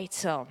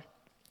vital.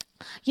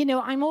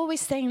 I'm always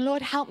saying,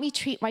 Lord, help me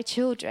treat my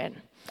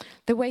children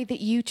the way that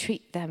you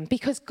treat them,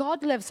 because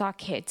God loves our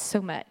kids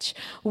so much.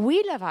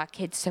 We love our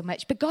kids so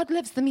much, but God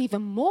loves them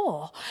even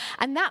more.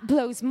 And that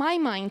blows my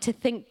mind to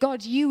think,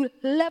 God, you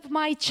love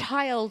my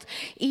child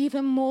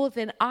even more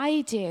than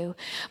I do.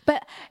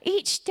 But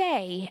each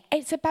day,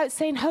 it's about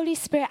saying, Holy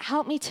Spirit,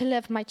 help me to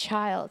love my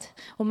child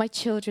or my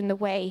children the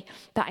way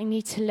that I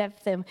need to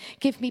love them.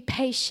 Give me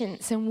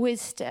patience and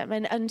wisdom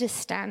and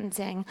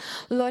understanding.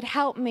 Lord,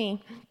 help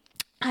me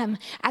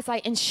as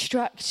I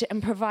instruct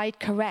and provide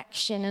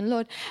correction. And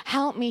Lord,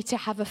 help me to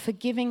have a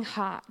forgiving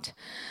heart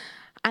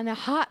and a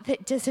heart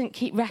that doesn't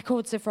keep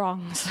records of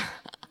wrongs.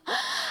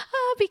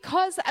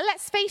 Because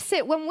let's face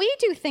it, when we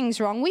do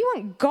things wrong, we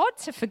want God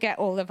to forget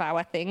all of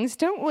our things,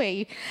 don't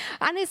we?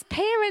 And as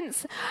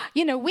parents,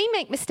 we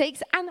make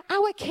mistakes, and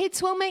our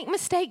kids will make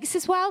mistakes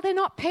as well. They're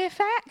not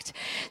perfect.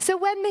 So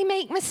when they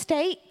make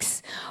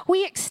mistakes,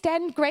 we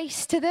extend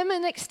grace to them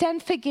and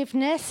extend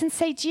forgiveness and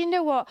say, do you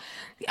know what?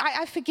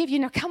 I forgive you.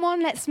 Now, come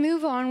on, let's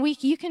move on.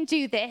 You can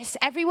do this.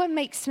 Everyone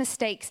makes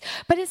mistakes.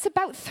 But it's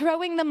about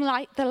throwing them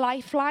like the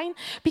lifeline,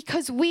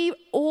 because we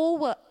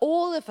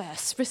all of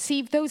us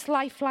receive those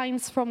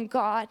lifelines from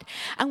God,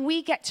 and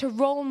we get to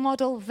role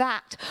model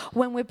that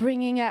when we're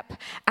bringing up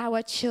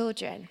our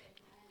children.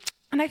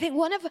 And I think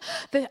one of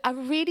a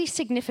really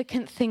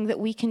significant thing that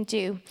we can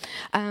do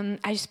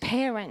as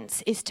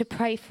parents is to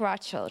pray for our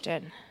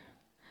children.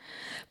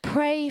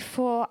 Pray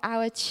for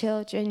our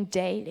children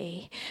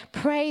daily.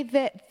 Pray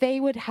that they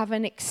would have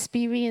an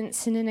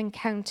experience and an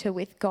encounter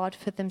with God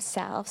for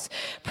themselves.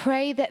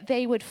 Pray that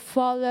they would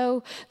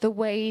follow the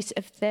ways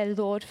of their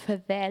Lord for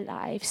their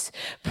lives.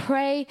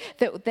 Pray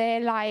that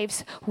their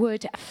lives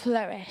would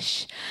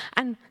flourish.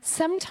 And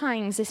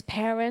sometimes as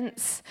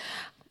parents,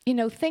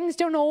 things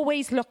don't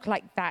always look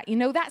like that.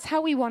 That's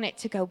how we want it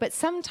to go. But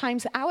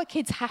sometimes our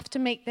kids have to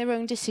make their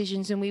own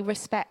decisions, and we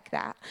respect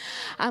that.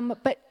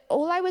 But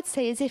all I would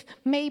say is, if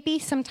maybe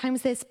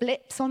sometimes there's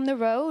blips on the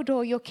road,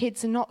 or your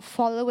kids are not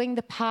following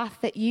the path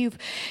that you've,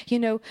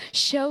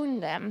 shown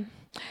them,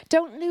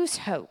 don't lose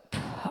hope,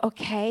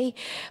 okay?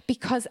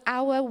 Because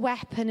our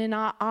weapon in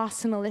our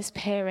arsenal as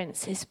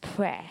parents is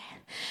prayer.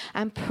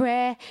 And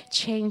prayer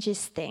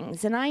changes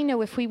things. And I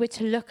know if we were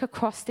to look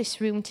across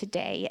this room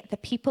today, at the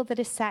people that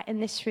are sat in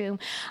this room,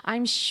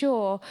 I'm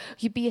sure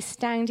you'd be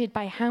astounded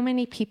by how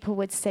many people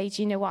would say,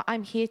 do you know what,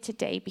 I'm here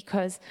today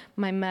because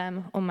my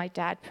mum or my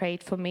dad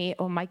prayed for me,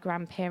 or my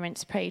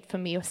grandparents prayed for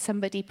me, or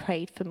somebody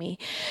prayed for me.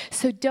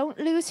 So don't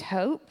lose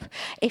hope.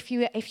 If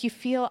you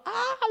feel,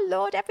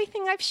 Lord,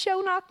 everything I've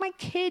shown off my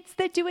kids,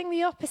 they're doing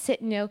the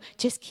opposite. No,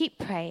 just keep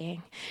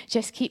praying.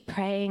 Just keep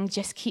praying.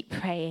 Just keep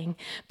praying.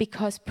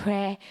 Because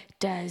prayer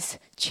does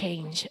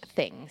change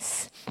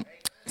things.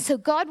 So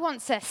God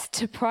wants us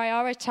to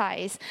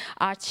prioritize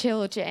our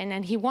children,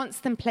 and he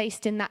wants them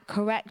placed in that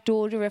correct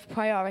order of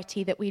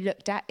priority that we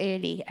looked at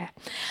earlier.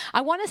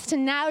 I want us to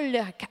now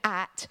look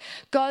at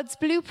God's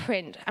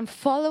blueprint and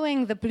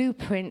following the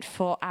blueprint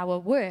for our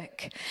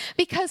work.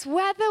 Because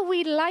whether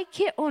we like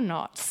it or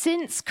not,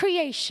 since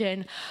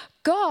creation,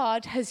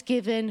 God has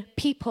given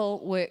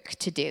people work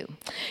to do.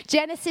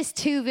 Genesis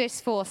 2 verse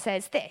 4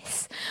 says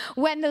this: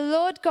 when the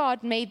Lord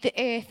God made the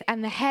earth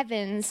and the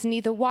heavens,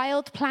 neither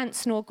wild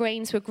plants nor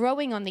grains were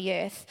growing on the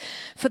earth,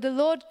 for the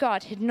Lord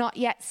God had not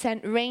yet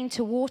sent rain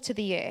to water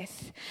the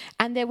earth,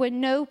 and there were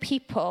no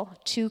people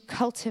to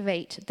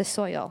cultivate the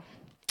soil.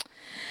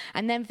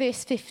 And then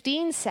verse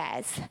 15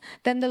 says,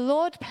 then the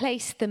Lord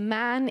placed the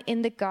man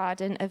in the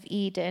Garden of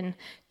Eden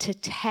to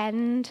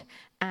tend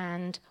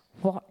and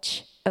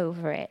watch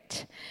over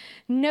it.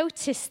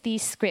 Notice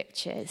these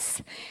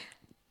scriptures.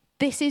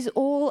 This is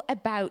all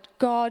about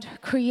God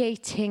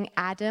creating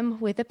Adam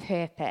with a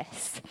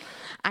purpose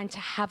and to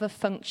have a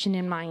function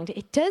in mind.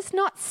 It does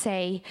not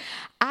say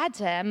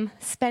Adam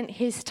spent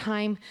his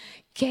time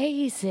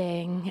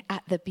gazing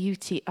at the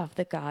beauty of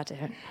the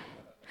garden.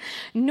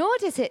 Nor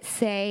does it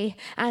say,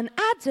 and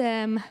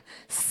Adam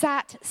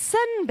sat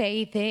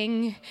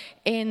sunbathing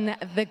in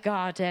the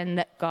garden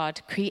that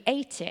God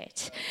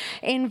created.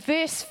 In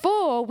verse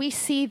 4, we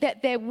see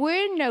that there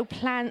were no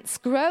plants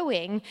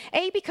growing,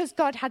 because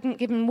God hadn't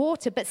given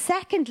water, but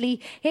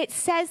secondly, it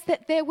says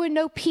that there were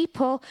no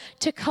people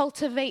to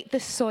cultivate the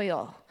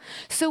soil.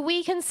 So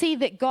we can see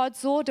that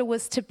God's order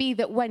was to be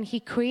that when he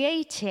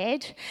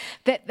created,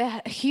 that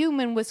the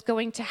human was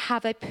going to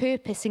have a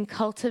purpose in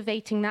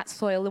cultivating that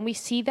soil. And we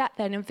see that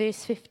then in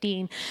verse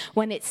 15,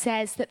 when it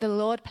says that the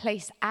Lord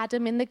placed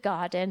Adam in the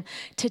garden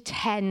to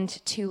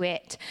tend to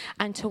it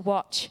and to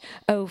watch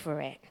over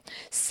it.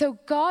 So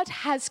God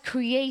has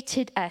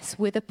created us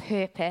with a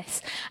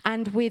purpose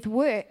and with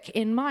work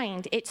in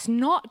mind. It's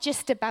not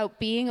just about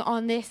being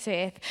on this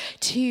earth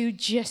to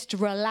just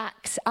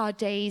relax our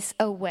days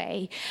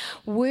away.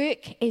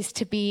 Work is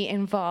to be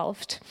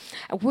involved.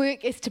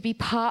 Work is to be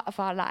part of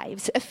our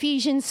lives.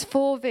 Ephesians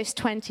 4 verse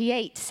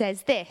 28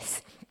 says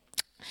this: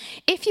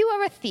 if you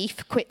are a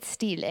thief, quit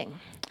stealing.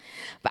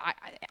 But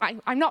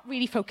I'm not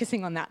really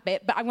focusing on that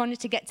bit, but I wanted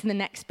to get to the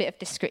next bit of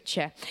the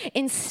scripture.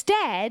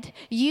 Instead,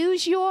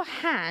 use your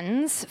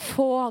hands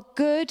for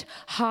good,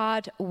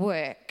 hard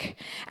work,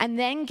 and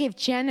then give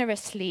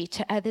generously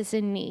to others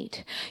in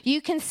need.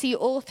 You can see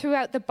all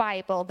throughout the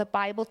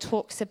Bible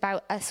talks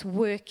about us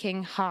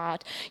working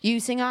hard,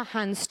 using our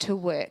hands to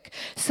work.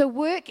 So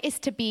work is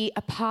to be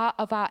a part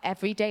of our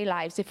everyday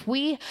lives. If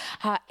we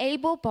are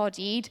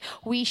able-bodied,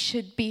 we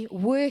should be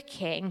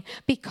working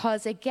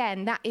because,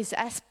 again, that is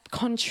us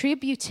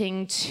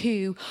contributing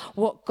to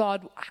what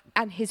God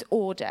and his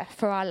order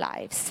for our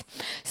lives.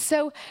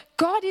 So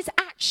God is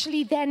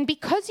actually then,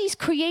 because he's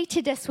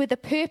created us with a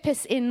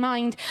purpose in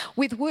mind,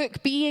 with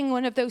work being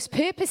one of those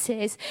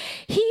purposes,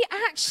 he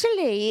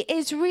actually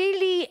is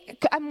really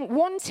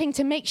wanting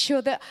to make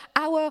sure that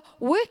our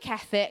work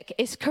ethic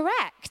is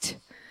correct.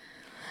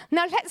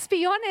 Now, let's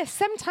be honest,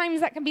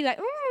 sometimes that can be like,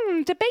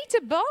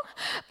 debatable,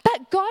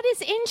 but God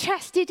is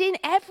interested in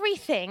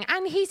everything,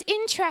 and he's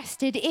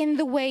interested in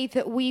the way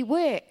that we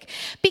work,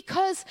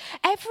 because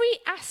every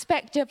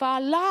aspect of our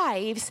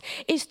lives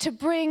is to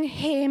bring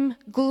him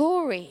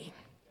glory.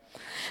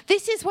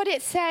 This is what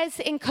it says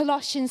in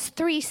Colossians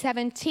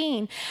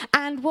 3:17,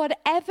 and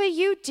whatever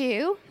you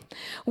do,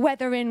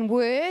 whether in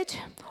word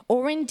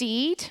or in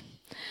deed,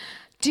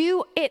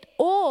 do it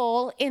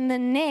all in the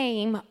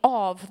name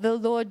of the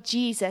Lord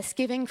Jesus,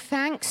 giving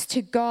thanks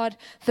to God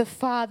the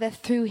Father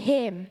through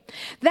him.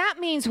 That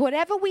means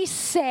whatever we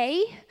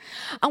say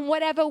and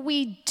whatever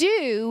we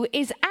do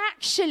is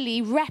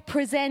actually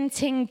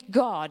representing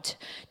God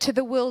to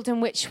the world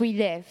in which we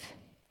live.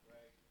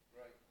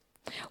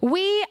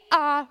 We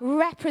are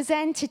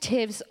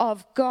representatives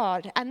of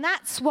God, and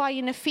that's why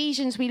in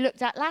Ephesians we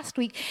looked at last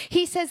week,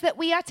 he says that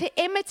we are to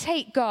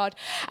imitate God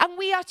and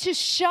we are to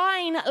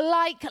shine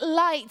like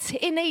light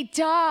in a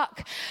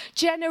dark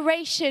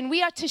generation.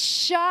 We are to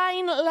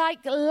shine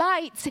like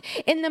light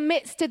in the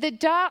midst of the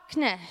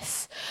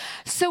darkness.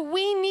 So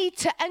we need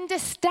to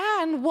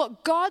understand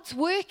what God's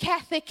work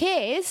ethic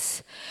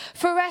is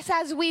for us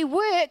as we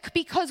work,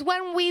 because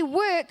when we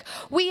work,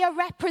 we are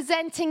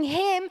representing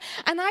him.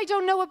 And I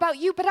don't know about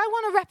you, but I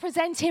want to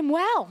represent him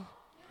well.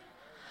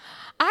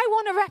 I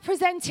want to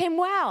represent him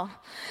well.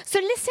 So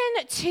listen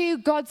to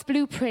God's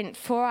blueprint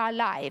for our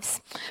lives.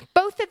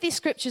 Both of these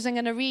scriptures I'm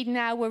going to read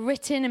now were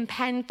written and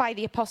penned by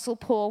the Apostle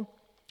Paul.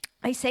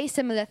 I say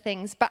similar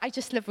things, but I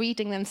just love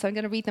reading them, so I'm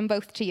going to read them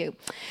both to you.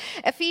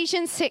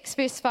 Ephesians 6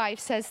 verse 5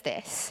 says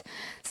this: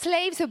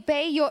 slaves,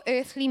 obey your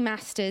earthly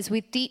masters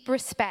with deep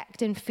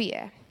respect and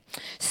fear.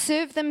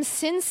 Serve them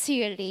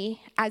sincerely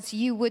as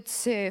you would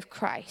serve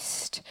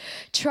Christ.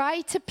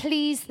 Try to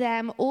please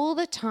them all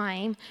the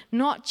time,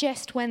 not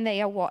just when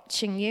they are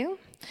watching you.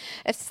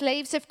 As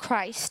slaves of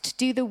Christ,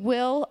 do the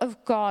will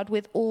of God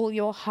with all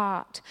your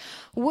heart.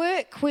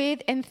 Work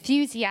with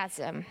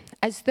enthusiasm,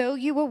 as though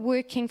you were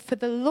working for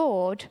the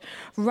Lord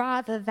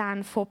rather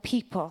than for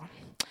people.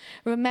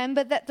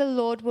 Remember that the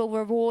Lord will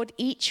reward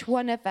each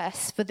one of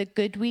us for the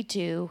good we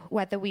do,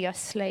 whether we are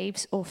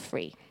slaves or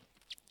free.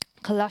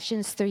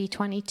 Colossians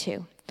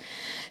 3:22.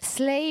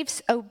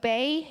 Slaves,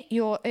 obey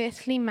your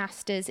earthly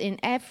masters in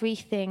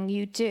everything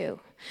you do.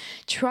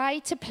 Try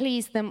to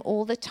please them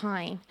all the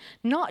time,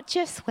 not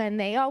just when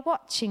they are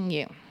watching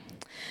you.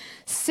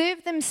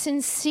 Serve them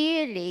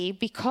sincerely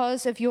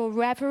because of your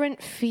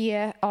reverent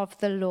fear of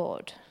the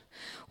Lord.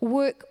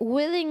 Work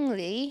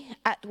willingly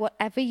at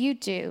whatever you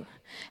do,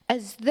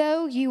 as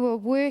though you were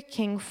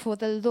working for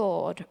the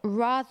Lord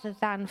rather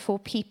than for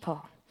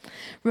people.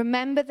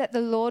 Remember that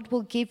the Lord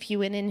will give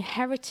you an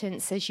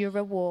inheritance as your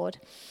reward,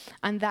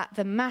 and that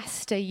the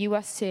master you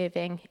are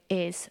serving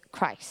is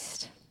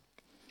Christ.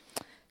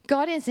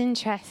 God is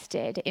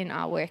interested in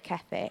our work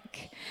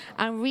ethic.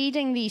 And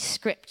reading these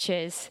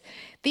scriptures,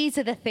 these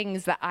are the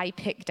things that I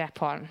picked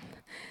up on.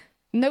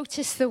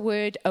 Notice the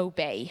word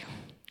obey.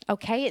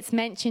 Okay, it's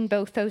mentioned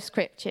both those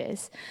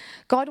scriptures.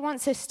 God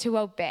wants us to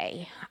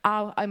obey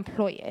our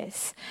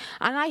employers.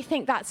 And I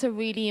think that's a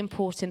really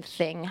important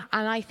thing.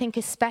 And I think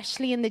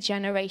especially in the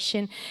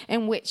generation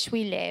in which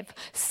we live,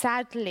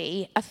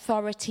 sadly,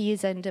 authority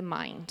is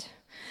undermined.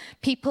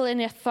 People in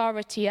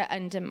authority are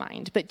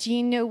undermined. But do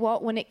you know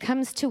what? When it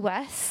comes to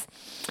us,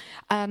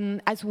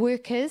 as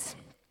workers,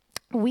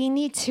 we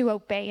need to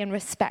obey and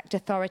respect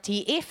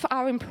authority. If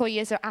our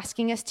employers are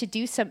asking us to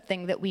do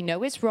something that we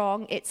know is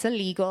wrong, it's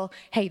illegal,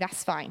 hey,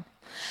 that's fine.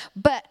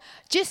 But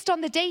just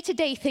on the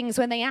day-to-day things,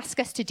 when they ask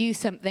us to do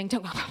something,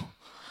 don't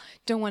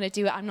want to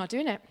do it, I'm not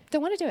doing it.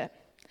 Don't want to do it.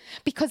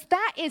 Because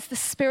that is the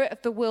spirit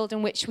of the world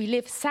in which we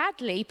live.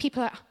 Sadly,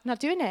 people are not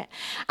doing it.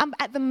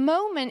 At the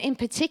moment, in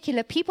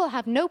particular, people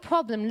have no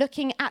problem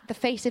looking at the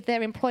face of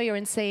their employer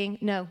and saying,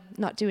 no,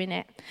 not doing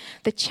it.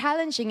 They're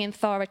challenging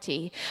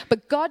authority.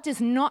 But God does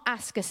not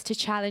ask us to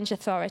challenge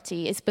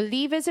authority. As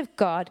believers of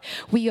God,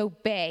 we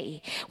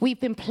obey.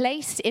 We've been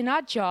placed in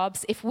our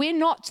jobs. If we're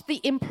not the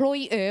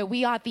employer,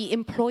 we are the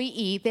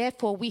employee.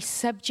 Therefore, we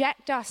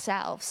subject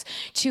ourselves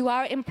to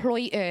our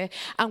employer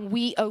and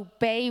we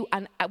obey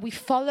and we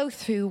follow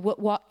through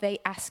what they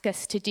ask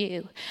us to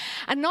do.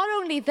 And not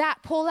only that,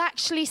 Paul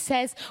actually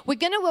says we're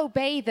going to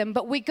obey them,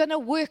 but we're going to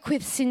work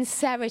with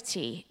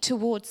sincerity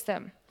towards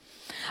them.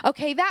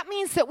 Okay, that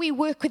means that we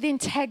work with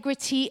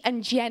integrity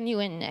and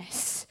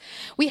genuineness.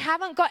 We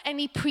haven't got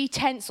any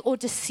pretense or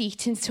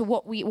deceit into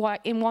what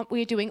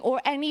we're doing,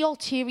 or any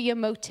ulterior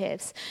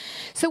motives.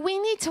 So we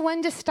need to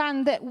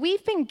understand that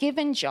we've been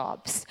given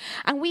jobs,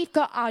 and we've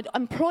got our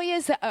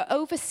employers that are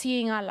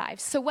overseeing our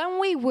lives. So when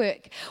we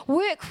work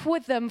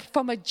with them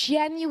from a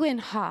genuine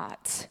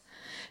heart.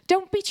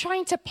 Don't be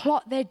trying to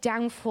plot their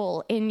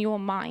downfall in your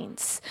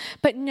minds.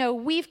 But no,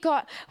 we've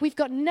got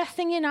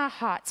nothing in our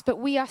hearts, but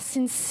we are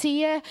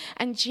sincere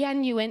and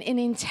genuine and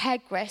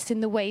integrous in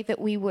the way that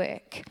we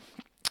work.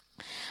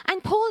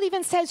 And Paul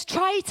even says,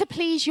 try to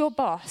please your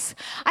boss.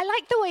 I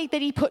like the way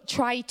that he put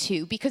try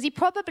to, because he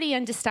probably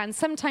understands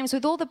sometimes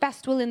with all the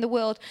best will in the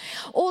world,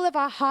 all of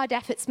our hard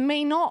efforts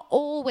may not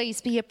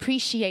always be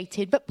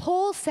appreciated. But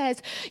Paul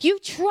says, you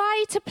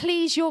try to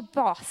please your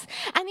boss.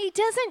 And he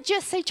doesn't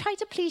just say, try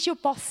to please your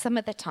boss some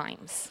of the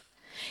times.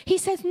 He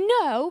says,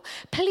 no,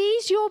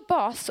 please your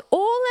boss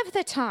all of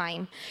the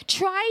time.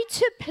 Try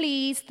to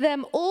please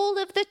them all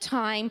of the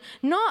time,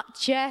 not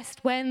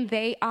just when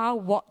they are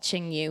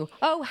watching you.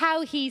 Oh,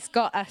 how he's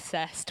got us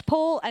sussed.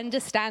 Paul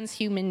understands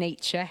human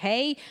nature,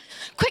 hey?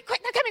 Quick,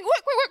 they're coming,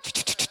 work.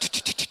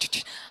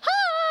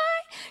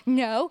 Hi.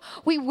 No,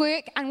 we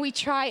work and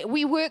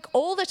we work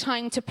all the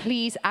time to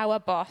please our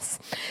boss.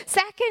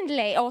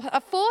 Secondly, or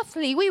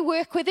fourthly, we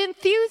work with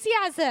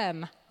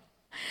enthusiasm.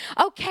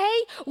 Okay,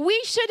 we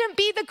shouldn't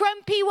be the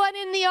grumpy one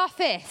in the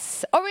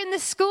office or in the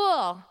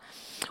school.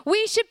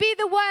 We should be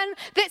the one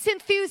that's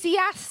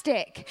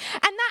enthusiastic.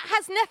 And that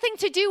has nothing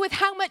to do with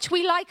how much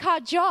we like our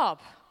job.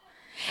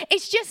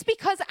 It's just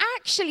because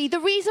actually the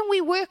reason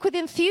we work with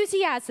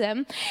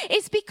enthusiasm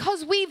is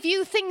because we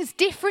view things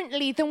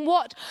differently than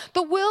what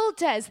the world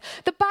does.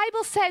 The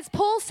Bible says,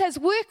 Paul says,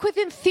 work with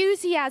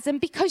enthusiasm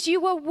because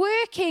you are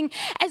working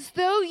as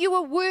though you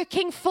are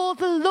working for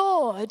the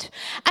Lord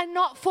and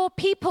not for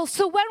people.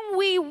 So when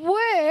we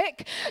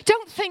work,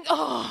 don't think,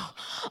 oh,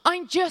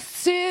 I'm just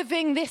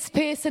serving this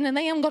person and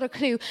they haven't got a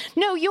clue.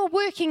 No, you're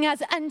working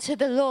as unto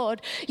the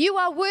Lord. You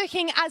are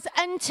working as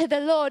unto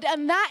the Lord,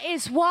 and that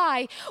is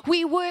why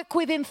we work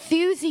with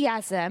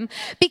enthusiasm,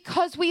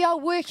 because we are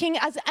working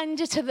as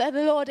under to the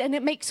Lord, and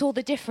it makes all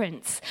the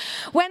difference.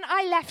 When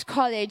I left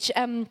college,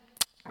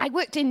 I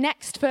worked in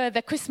Next for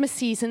the Christmas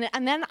season,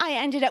 and then I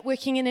ended up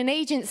working in an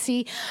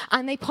agency,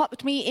 and they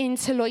popped me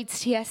into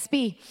Lloyd's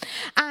TSB.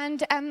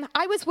 And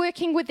I was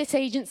working with this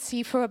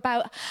agency for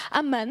about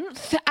a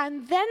month,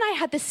 and then I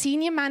had the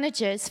senior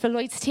managers for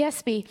Lloyd's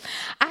TSB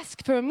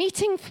ask for a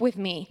meeting with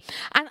me,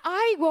 and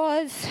I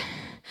was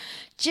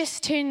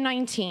just turned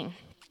 19.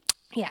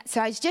 Yeah,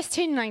 so I was just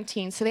turned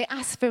 19, so they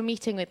asked for a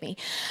meeting with me.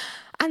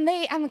 And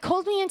they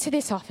called me into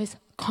this office,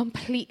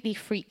 completely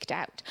freaked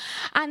out.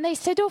 And they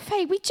said, oh,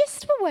 Faye, we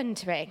just were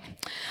wondering.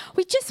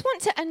 We just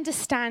want to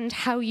understand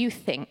how you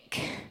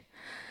think.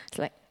 It's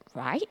like,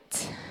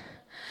 right?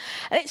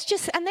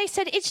 And they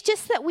said, it's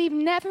just that we've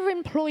never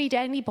employed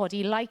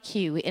anybody like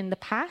you in the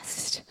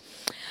past.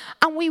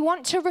 And we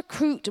want to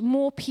recruit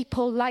more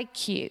people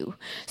like you.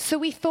 So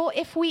we thought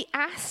if we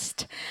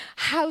asked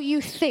how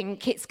you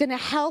think, it's going to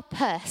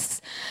help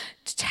us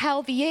to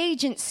tell the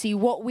agency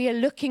what we are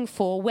looking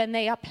for when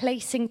they are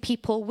placing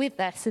people with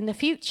us in the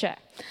future.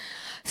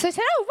 So I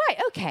said, oh, right,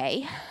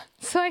 okay.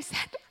 So I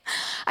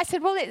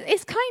said, well,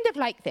 it's kind of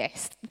like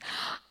this.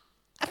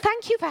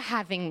 Thank you for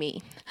having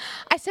me.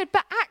 I said,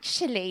 but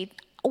actually,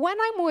 when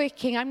I'm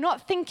working, I'm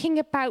not thinking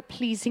about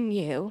pleasing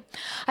you.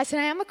 I said,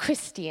 I am a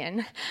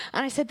Christian.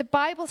 And I said, the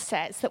Bible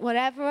says that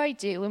whatever I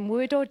do in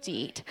word or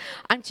deed,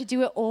 I'm to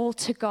do it all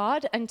to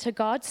God and to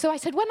God. So I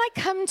said, when I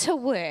come to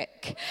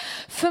work,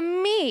 for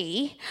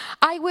me,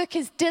 I work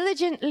as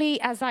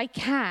diligently as I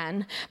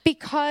can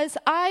because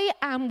I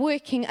am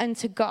working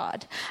unto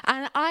God.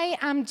 And I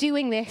am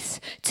doing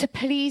this to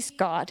please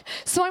God.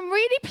 So I'm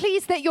really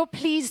pleased that you're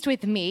pleased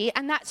with me.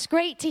 And that's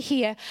great to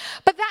hear.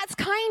 But that's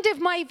kind of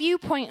my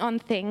viewpoint on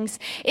things,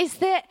 is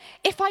that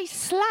if I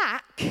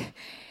slack,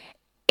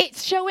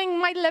 it's showing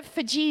my love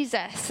for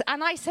Jesus.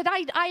 And I said,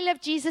 I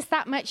love Jesus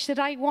that much that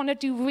I want to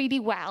do really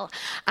well.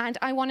 And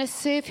I want to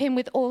serve him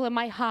with all of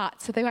my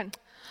heart. So they went,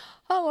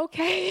 oh,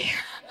 okay.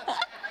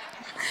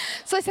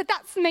 So I said,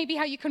 that's maybe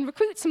how you can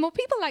recruit some more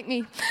people like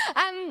me.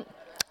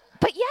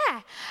 But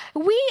yeah,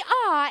 we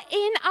are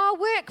in our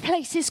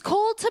workplaces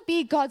called to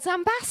be God's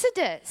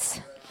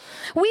ambassadors.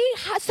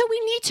 So we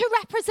need to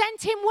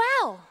represent him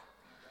well.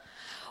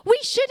 We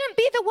shouldn't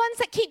be the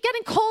ones that keep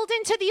getting called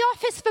into the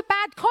office for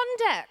bad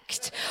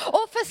conduct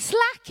or for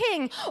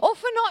slacking or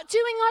for not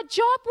doing our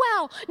job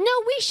well. No,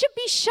 we should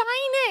be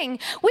shining.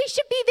 We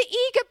should be the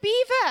eager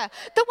beaver,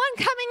 the one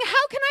coming,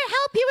 how can I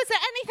help you? Is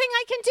there anything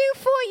I can do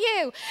for you?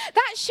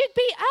 That should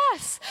be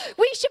us.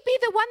 We should be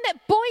the one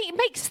that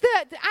makes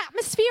the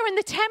atmosphere and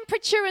the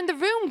temperature in the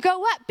room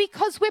go up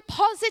because we're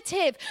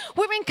positive,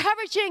 we're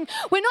encouraging,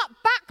 we're not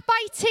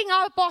backbiting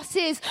our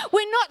bosses,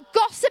 we're not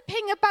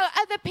gossiping about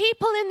other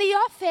people in the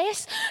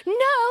office. No,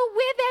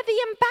 we're the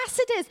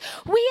ambassadors.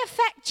 We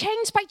affect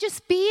change by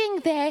just being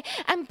there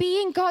and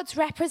being God's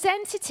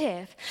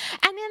representative.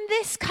 And in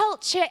this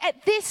culture,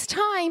 at this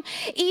time,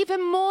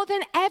 even more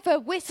than ever,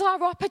 with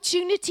our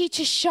opportunity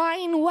to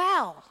shine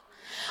well.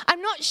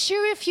 I'm not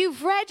sure if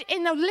you've read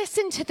or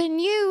listened to the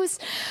news,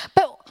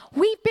 but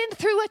we've been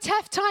through a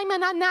tough time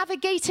and are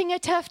navigating a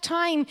tough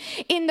time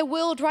in the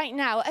world right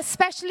now,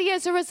 especially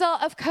as a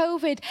result of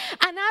COVID.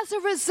 And as a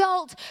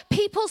result,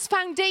 people's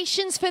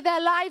foundations for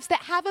their lives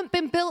that haven't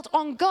been built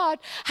on God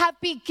have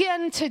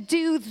begun to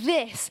do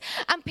this.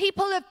 And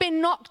people have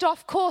been knocked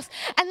off course.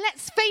 And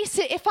let's face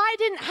it, if I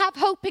didn't have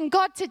hope in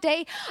God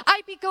today,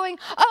 I'd be going,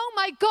 oh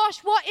my gosh,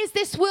 what is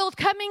this world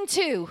coming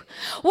to?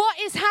 What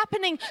is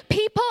happening?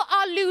 People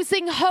are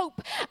losing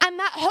hope. And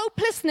that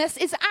hopelessness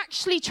is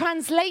actually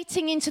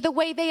translating into the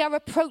way they are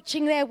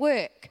approaching their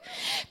work.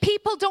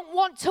 People don't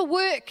want to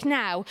work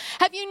now.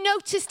 Have you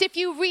noticed, if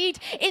you read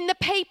in the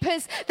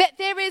papers, that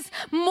there is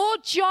more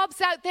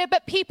jobs out there,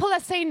 but people are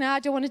saying, no, I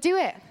don't want to do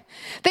it.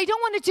 They don't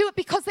want to do it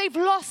because they've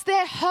lost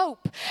their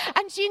hope.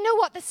 And do you know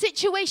what? The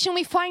situation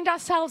we find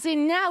ourselves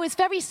in now is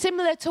very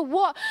similar to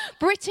what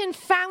Britain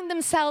found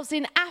themselves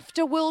in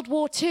after World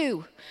War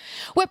II,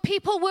 where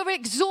people were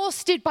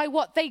exhausted by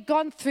what they'd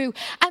gone through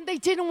and they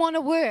didn't want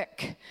to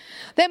work.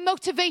 Their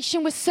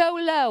motivation was so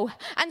low.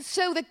 And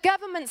so the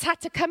governments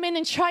had to come in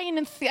and try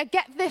and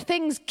get their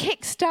things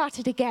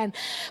kick-started again.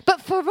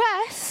 But for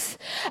us,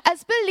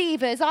 as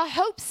believers, our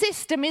hope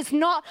system is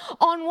not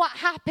on what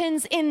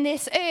happens in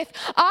this earth.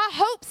 Our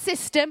hope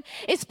system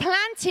is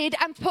planted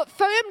and put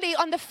firmly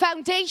on the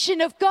foundation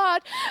of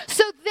God.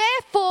 So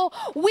therefore,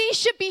 we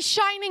should be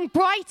shining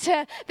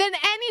brighter than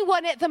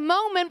anyone at the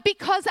moment,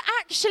 because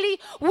actually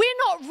we're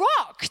not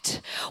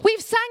rocked.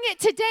 We've sang it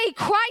today.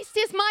 Christ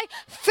is my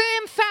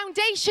firm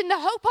foundation, the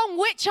hope on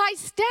which I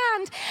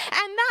stand.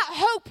 And that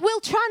hope will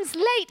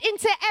translate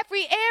into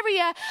every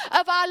area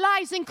of our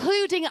lives,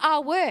 including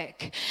our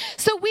work.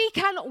 So we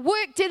can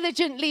work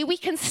diligently. We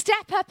can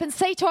step up and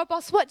say to our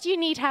boss, what do you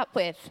need help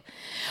with?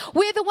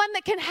 We're the one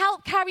that can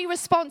help carry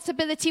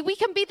responsibility. We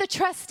can be the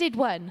trusted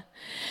one.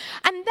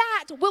 And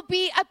that will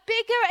be a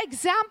bigger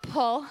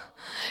example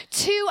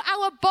to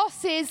our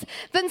bosses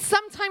than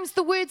sometimes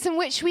the words in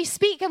which we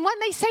speak. And when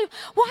they say,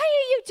 why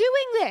are you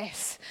doing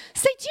this?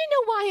 Say, do you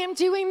know why I'm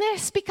doing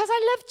this? Because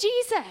I love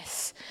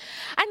Jesus.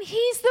 And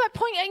he's the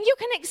point, and you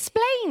can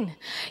explain.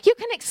 You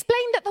can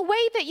explain that the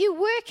way that you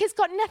work has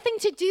got nothing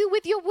to do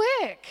with your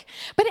work,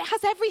 but it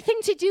has everything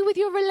to do with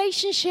your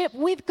relationship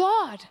with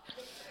God.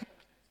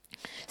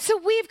 So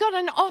we've got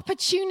an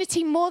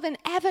opportunity more than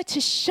ever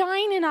to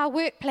shine in our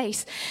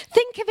workplace.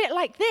 Think of it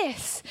like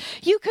this.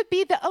 You could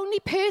be the only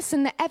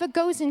person that ever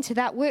goes into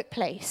that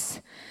workplace.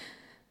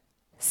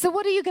 So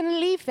what are you going to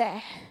leave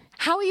there?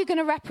 How are you going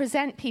to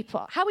represent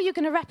people? How are you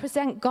going to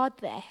represent God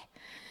there?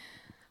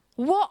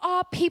 What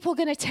are people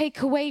going to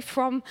take away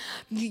from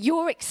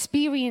your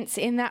experience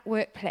in that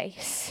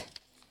workplace?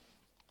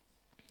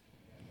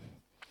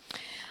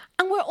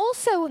 And we're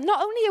also,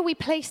 not only are we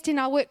placed in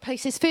our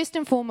workplaces first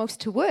and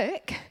foremost to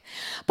work,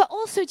 but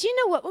also, do you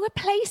know what? We're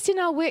placed in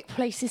our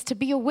workplaces to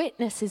be a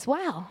witness as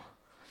well.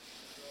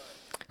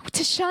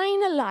 To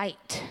shine a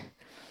light.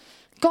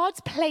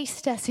 God's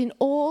placed us in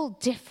all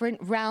different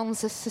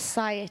realms of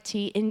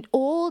society, in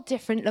all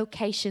different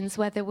locations,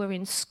 whether we're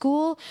in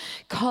school,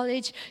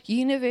 college,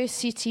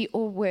 university,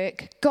 or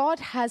work. God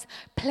has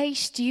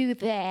placed you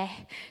there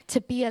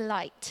to be a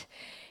light.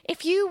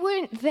 If you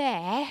weren't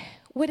there,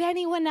 would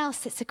anyone else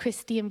that's a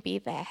Christian be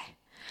there?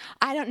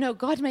 I don't know,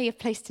 God may have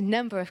placed a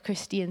number of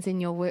Christians in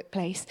your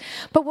workplace.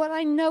 But what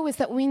I know is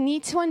that we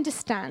need to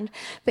understand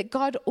that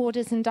God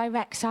orders and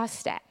directs our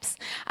steps.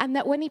 And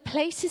that when he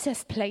places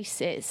us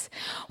places,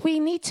 we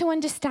need to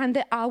understand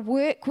that our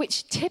work,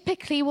 which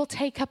typically will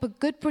take up a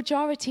good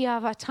majority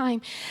of our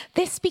time,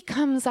 this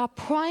becomes our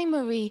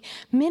primary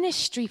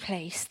ministry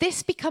place.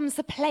 This becomes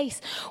the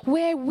place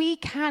where we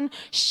can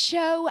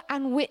show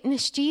and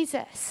witness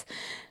Jesus.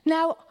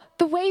 Now,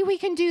 the way we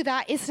can do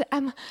that is,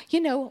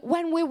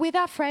 when we're with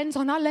our friends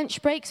on our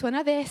lunch breaks,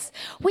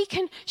 we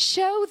can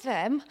show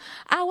them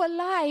our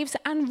lives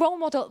and role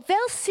model. They'll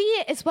see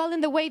it as well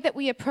in the way that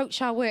we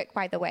approach our work,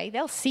 by the way.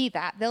 They'll see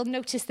that. They'll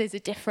notice there's a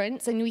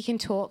difference and we can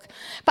talk.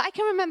 But I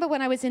can remember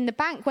when I was in the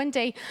bank one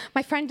day,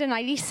 my friend and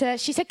I, Lisa,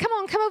 she said, come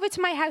over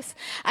to my house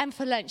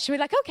for lunch. We were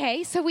like,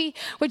 okay. So we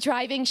were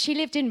driving. She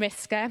lived in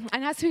Risca.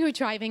 And as we were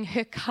driving,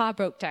 her car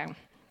broke down.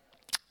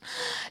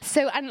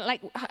 So, and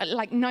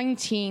like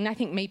 19, I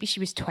think maybe she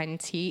was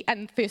 20,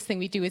 and first thing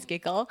we do is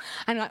giggle,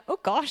 and like, oh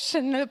gosh,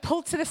 and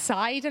pull to the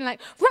side, and like,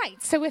 right,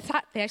 so we're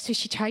sat there, so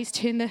she tries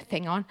to turn the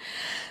thing on,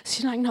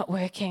 she's like, not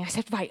working. I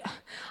said, right,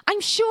 I'm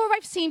sure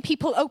I've seen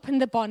people open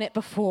the bonnet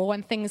before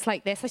and things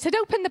like this. I said,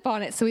 open the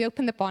bonnet. So we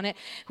open the bonnet,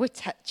 we're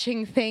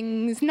touching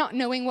things, not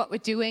knowing what we're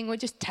doing, we're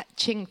just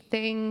touching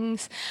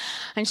things,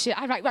 and she,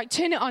 right,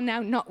 turn it on now,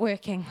 not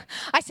working.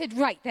 I said,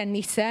 right then,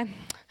 Lisa,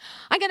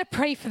 I'm going to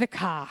pray for the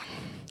car.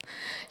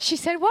 She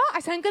said, what?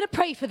 I said, I'm going to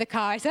pray for the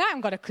car. I said, I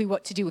haven't got a clue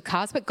what to do with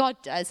cars, but God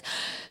does.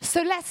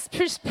 So let's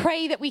just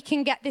pray that we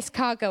can get this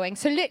car going.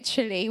 So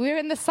literally, we were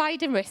in the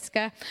side in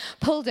Risca,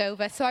 pulled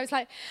over. So I was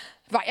like,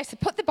 right, I said,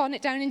 put the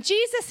bonnet down. In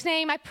Jesus'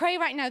 name, I pray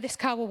right now this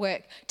car will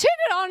work. Turn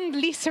it on,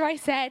 Lisa, I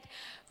said.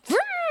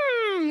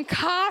 Vroom,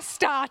 car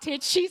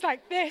started. She's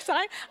like this.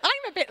 I'm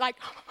a bit like...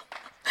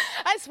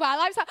 as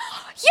well. I was like,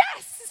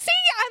 yes, see,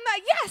 I'm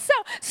like, yes.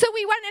 So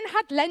we went and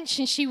had lunch,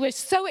 and she was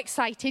so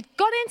excited.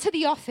 Got into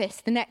the office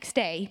the next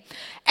day.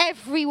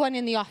 Everyone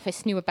in the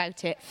office knew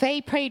about it.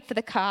 Faye prayed for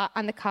the car,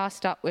 and the car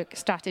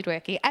started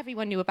working.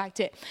 Everyone knew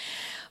about it.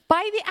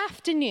 By the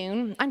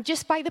afternoon, and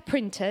just by the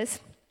printers,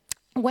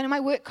 one of my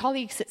work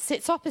colleagues that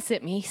sits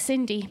opposite me,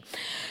 Cindy,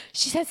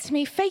 she says to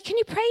me, Faye, can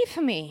you pray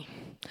for me?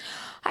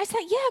 I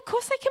said, yeah, of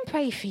course I can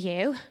pray for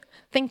you.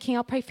 Thinking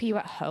I'll pray for you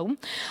at home.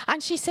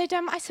 And she said,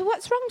 I said,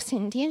 what's wrong,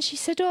 Cindy? And she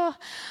said, I've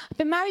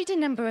been married a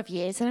number of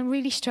years and I'm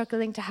really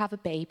struggling to have a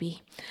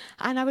baby.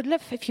 And I would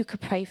love if you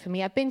could pray for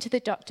me. I've been to the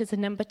doctors a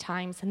number of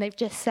times and they've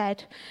just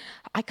said,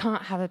 I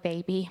can't have a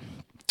baby.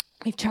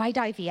 We've tried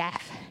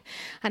IVF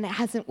and it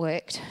hasn't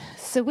worked.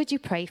 So would you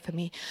pray for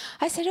me?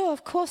 I said, oh,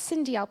 of course,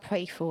 Cindy, I'll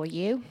pray for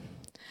you.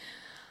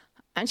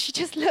 And she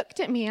just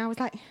looked at me. I was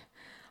like,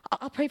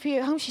 I'll pray for you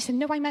at home. She said,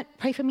 no, I meant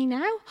pray for me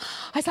now.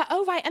 I was like,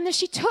 oh, right. And then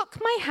she took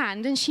my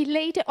hand and she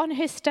laid it on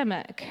her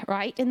stomach,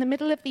 right, in the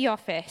middle of the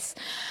office.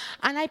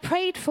 And I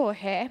prayed for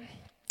her.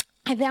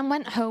 I then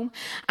went home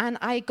and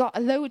I got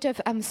a load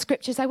of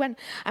scriptures. I went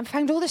and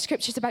found all the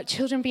scriptures about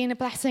children being a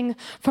blessing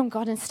from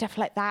God and stuff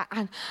like that.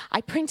 And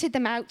I printed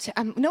them out.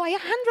 I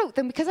handwrote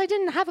them because I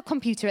didn't have a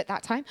computer at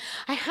that time.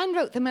 I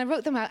handwrote them and I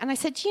wrote them out. And I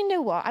said, do you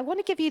know what? I want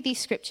to give you these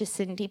scriptures,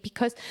 Cindy,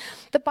 because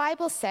the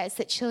Bible says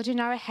that children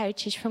are a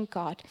heritage from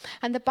God.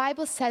 And the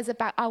Bible says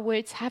about our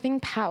words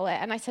having power.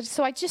 And I said,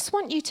 so I just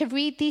want you to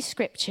read these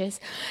scriptures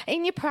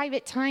in your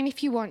private time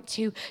if you want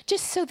to,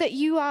 just so that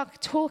you are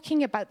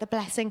talking about the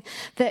blessing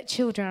that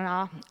children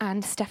are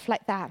and stuff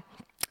like that.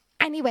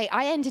 Anyway,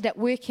 I ended up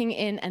working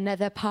in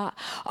another part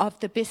of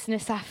the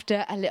business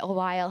after a little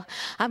while.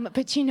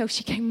 But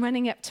she came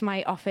running up to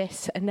my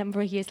office a number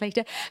of years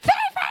later. Faye!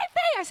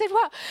 I said,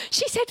 what?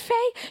 She said,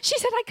 Faye, she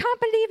said, I can't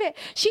believe it.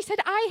 She said,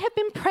 I have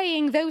been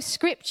praying those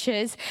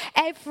scriptures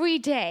every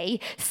day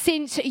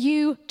since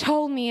you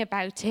told me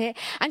about it.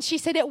 And she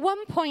said, at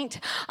one point,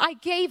 I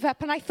gave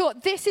up and I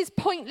thought, this is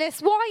pointless.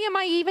 Why am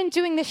I even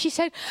doing this? She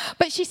said,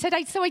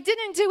 I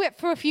didn't do it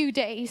for a few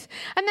days.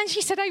 And then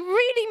she said, I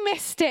really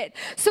missed it.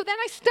 So then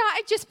I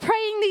started just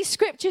praying these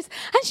scriptures.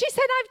 And she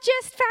said, I've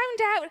just found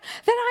out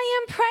that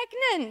I am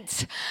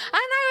pregnant.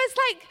 And I was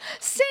like,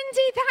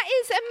 Cindy, that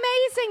is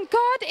amazing.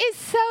 God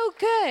is so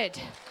good.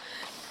 And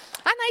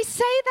I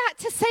say that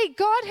to say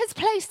God has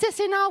placed us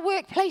in our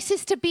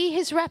workplaces to be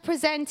his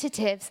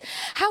representatives,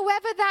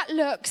 however that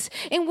looks,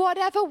 in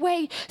whatever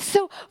way.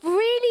 So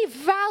really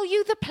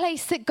value the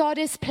place that God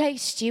has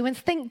placed you and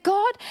think,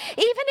 God,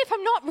 even if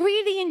I'm not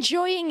really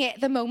enjoying it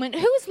at the moment,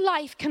 whose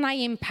life can I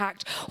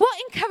impact? What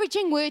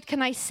encouraging word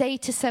can I say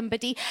to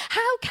somebody?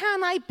 How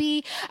can I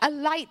be a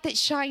light that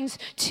shines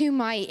to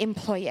my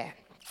employer?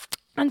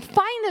 And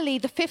finally,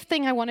 the fifth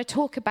thing I want to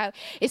talk about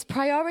is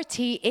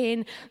priority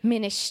in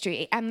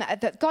ministry, and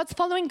that God's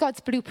following God's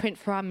blueprint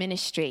for our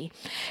ministry.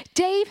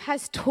 Dave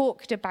has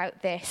talked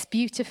about this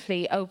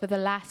beautifully over the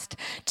last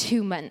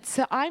 2 months,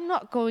 so I'm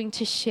not going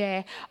to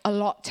share a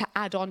lot to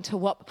add on to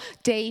what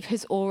Dave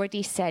has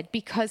already said,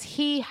 because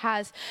he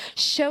has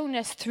shown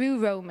us through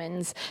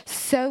Romans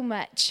so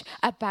much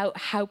about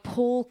how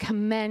Paul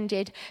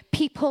commended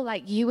people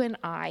like you and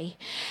I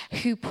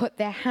who put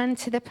their hand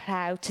to the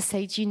plow to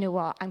say, do you know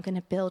what, I'm going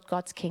to build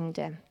God's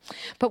kingdom.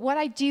 But what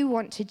I do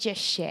want to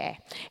just share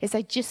is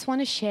I just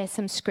want to share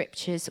some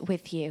scriptures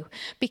with you,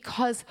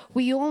 because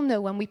we all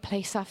know when we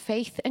place our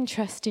faith and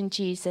trust in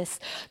Jesus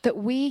that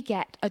we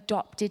get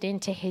adopted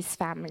into his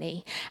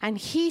family. And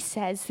he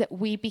says that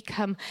we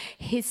become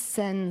his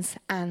sons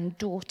and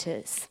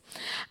daughters.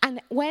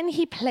 And when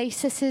he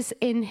places us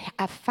in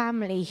a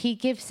family, he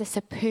gives us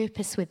a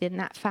purpose within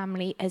that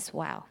family as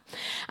well.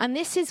 And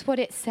this is what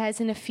it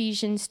says in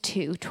Ephesians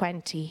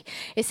 2:20.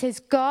 It says,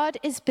 God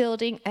is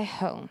building a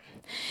home.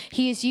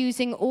 He is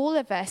using all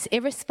of us,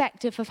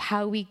 irrespective of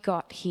how we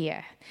got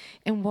here,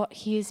 in what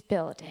he is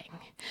building.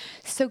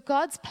 So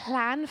God's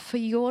plan for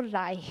your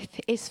life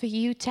is for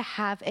you to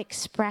have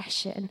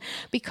expression,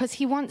 because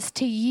he wants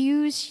to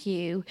use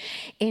you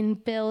in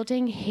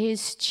building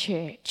his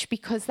church,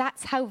 because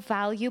that's how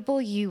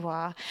valuable you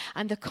are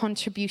and the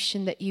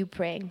contribution that you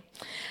bring.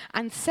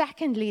 And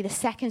secondly, the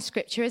second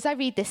scripture, as I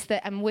read this,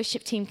 the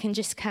worship team can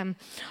just come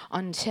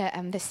onto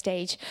the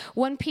stage.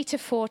 1 Peter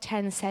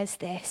 4:10 says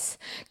this: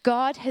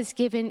 God has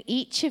given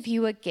each of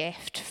you a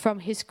gift from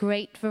his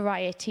great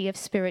variety of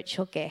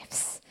spiritual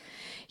gifts.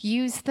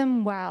 Use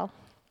them well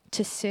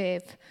to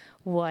serve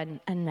one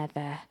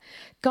another.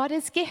 God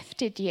has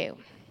gifted you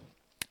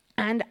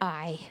and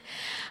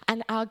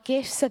our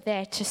gifts are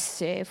there to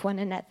serve one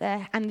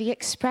another. And the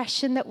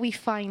expression that we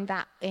find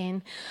that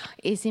in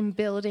is in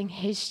building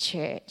his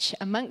church,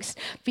 amongst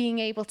being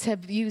able to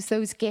use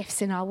those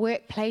gifts in our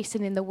workplace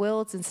and in the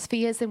worlds and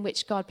spheres in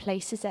which God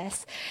places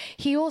us.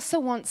 He also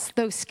wants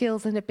those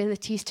skills and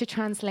abilities to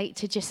translate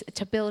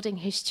to building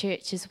his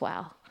church as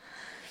well.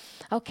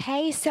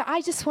 Okay, so I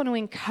just want to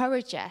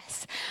encourage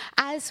us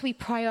as we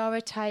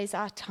prioritize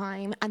our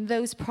time, and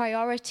those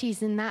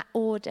priorities in that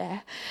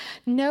order,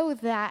 know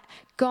that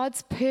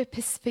God's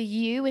purpose for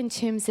you in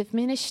terms of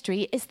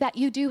ministry is that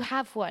you do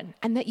have one,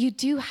 and that you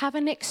do have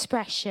an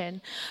expression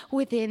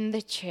within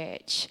the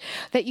church,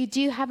 that you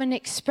do have an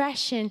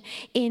expression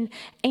in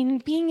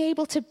being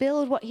able to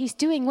build what he's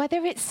doing,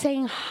 whether it's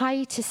saying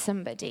hi to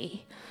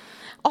somebody,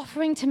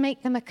 offering to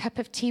make them a cup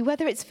of tea,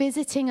 whether it's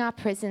visiting our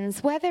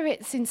prisons, whether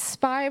it's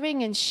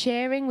inspiring and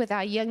sharing with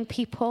our young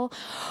people,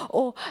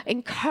 or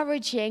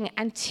encouraging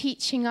and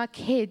teaching our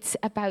kids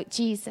about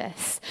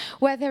Jesus,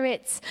 whether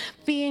it's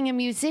being a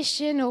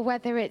musician or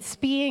whether it's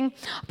being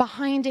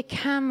behind a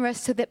camera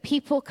so that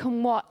people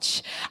can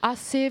watch our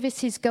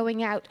services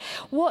going out.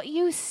 What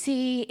you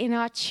see in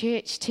our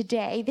church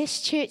today, this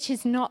church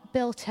is not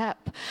built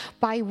up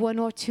by one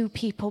or two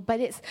people, but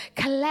it's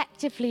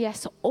collectively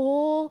us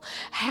all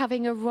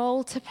having a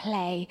role to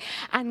play,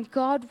 and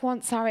God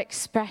wants our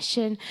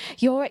expression,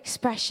 your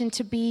expression,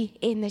 to be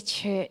in the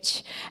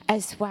church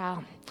as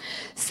well.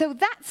 So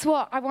that's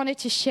what I wanted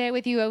to share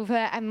with you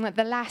over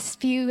the last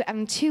few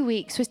 2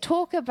 weeks, was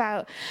talk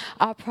about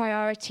our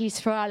priorities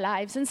for our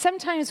lives. And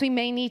sometimes we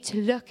may need to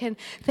look and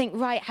think,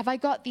 right, have I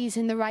got these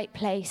in the right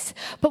place?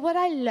 But what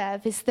I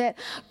love is that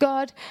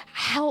God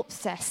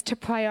helps us to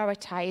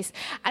prioritize.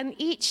 And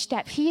each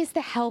step, he is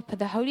the helper.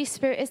 The Holy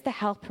Spirit is the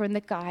helper and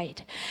the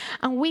guide.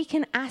 And we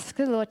can ask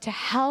the Lord to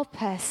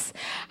help us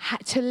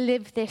to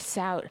live this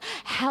out.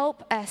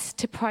 Help us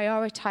to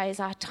prioritize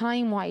our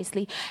time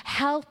wisely.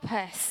 Help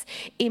us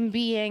in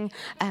being,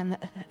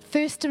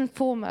 first and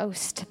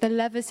foremost, the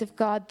lovers of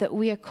God that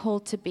we are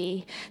called to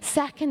be.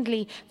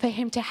 Secondly, for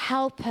him to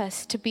help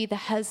us to be the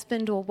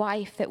husband or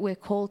wife that we're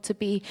called to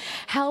be.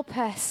 Help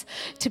us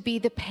to be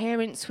the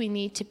parents we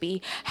need to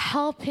be.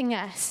 Helping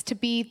us to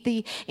be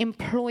the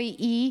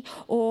employee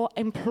or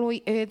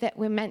employer that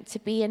we're meant to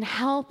be. And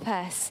help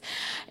us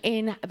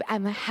in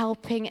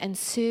helping and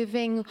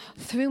serving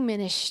through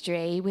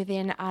ministry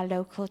within our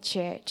local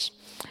church.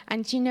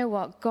 And you know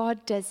what?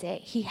 God does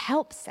it. He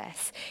helps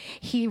us.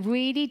 He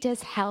really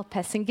does help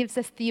us and gives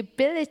us the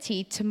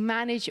ability to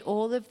manage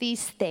all of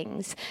these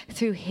things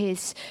through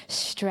his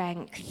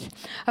strength.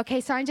 Okay,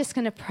 so I'm just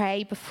going to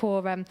pray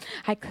before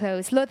I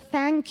close. Lord,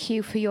 thank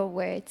you for your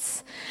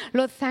words.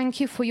 Lord, thank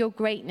you for your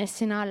greatness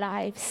in our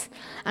lives.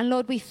 And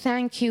Lord, we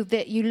thank you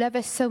that you love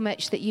us so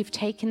much that you've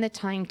taken the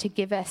time to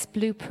give us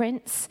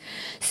blueprints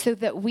so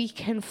that we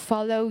can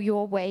follow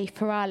your way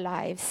for our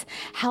lives.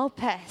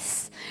 Help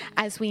us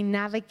as we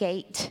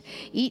navigate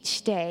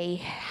each day.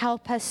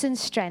 Help us and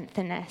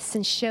strengthen us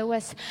and show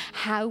us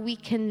how we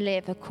can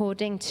live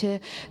according to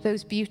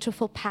those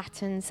beautiful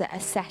patterns that are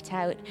set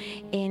out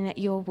in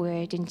your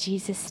word. In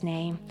Jesus'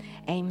 name,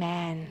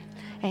 amen.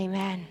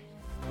 Amen.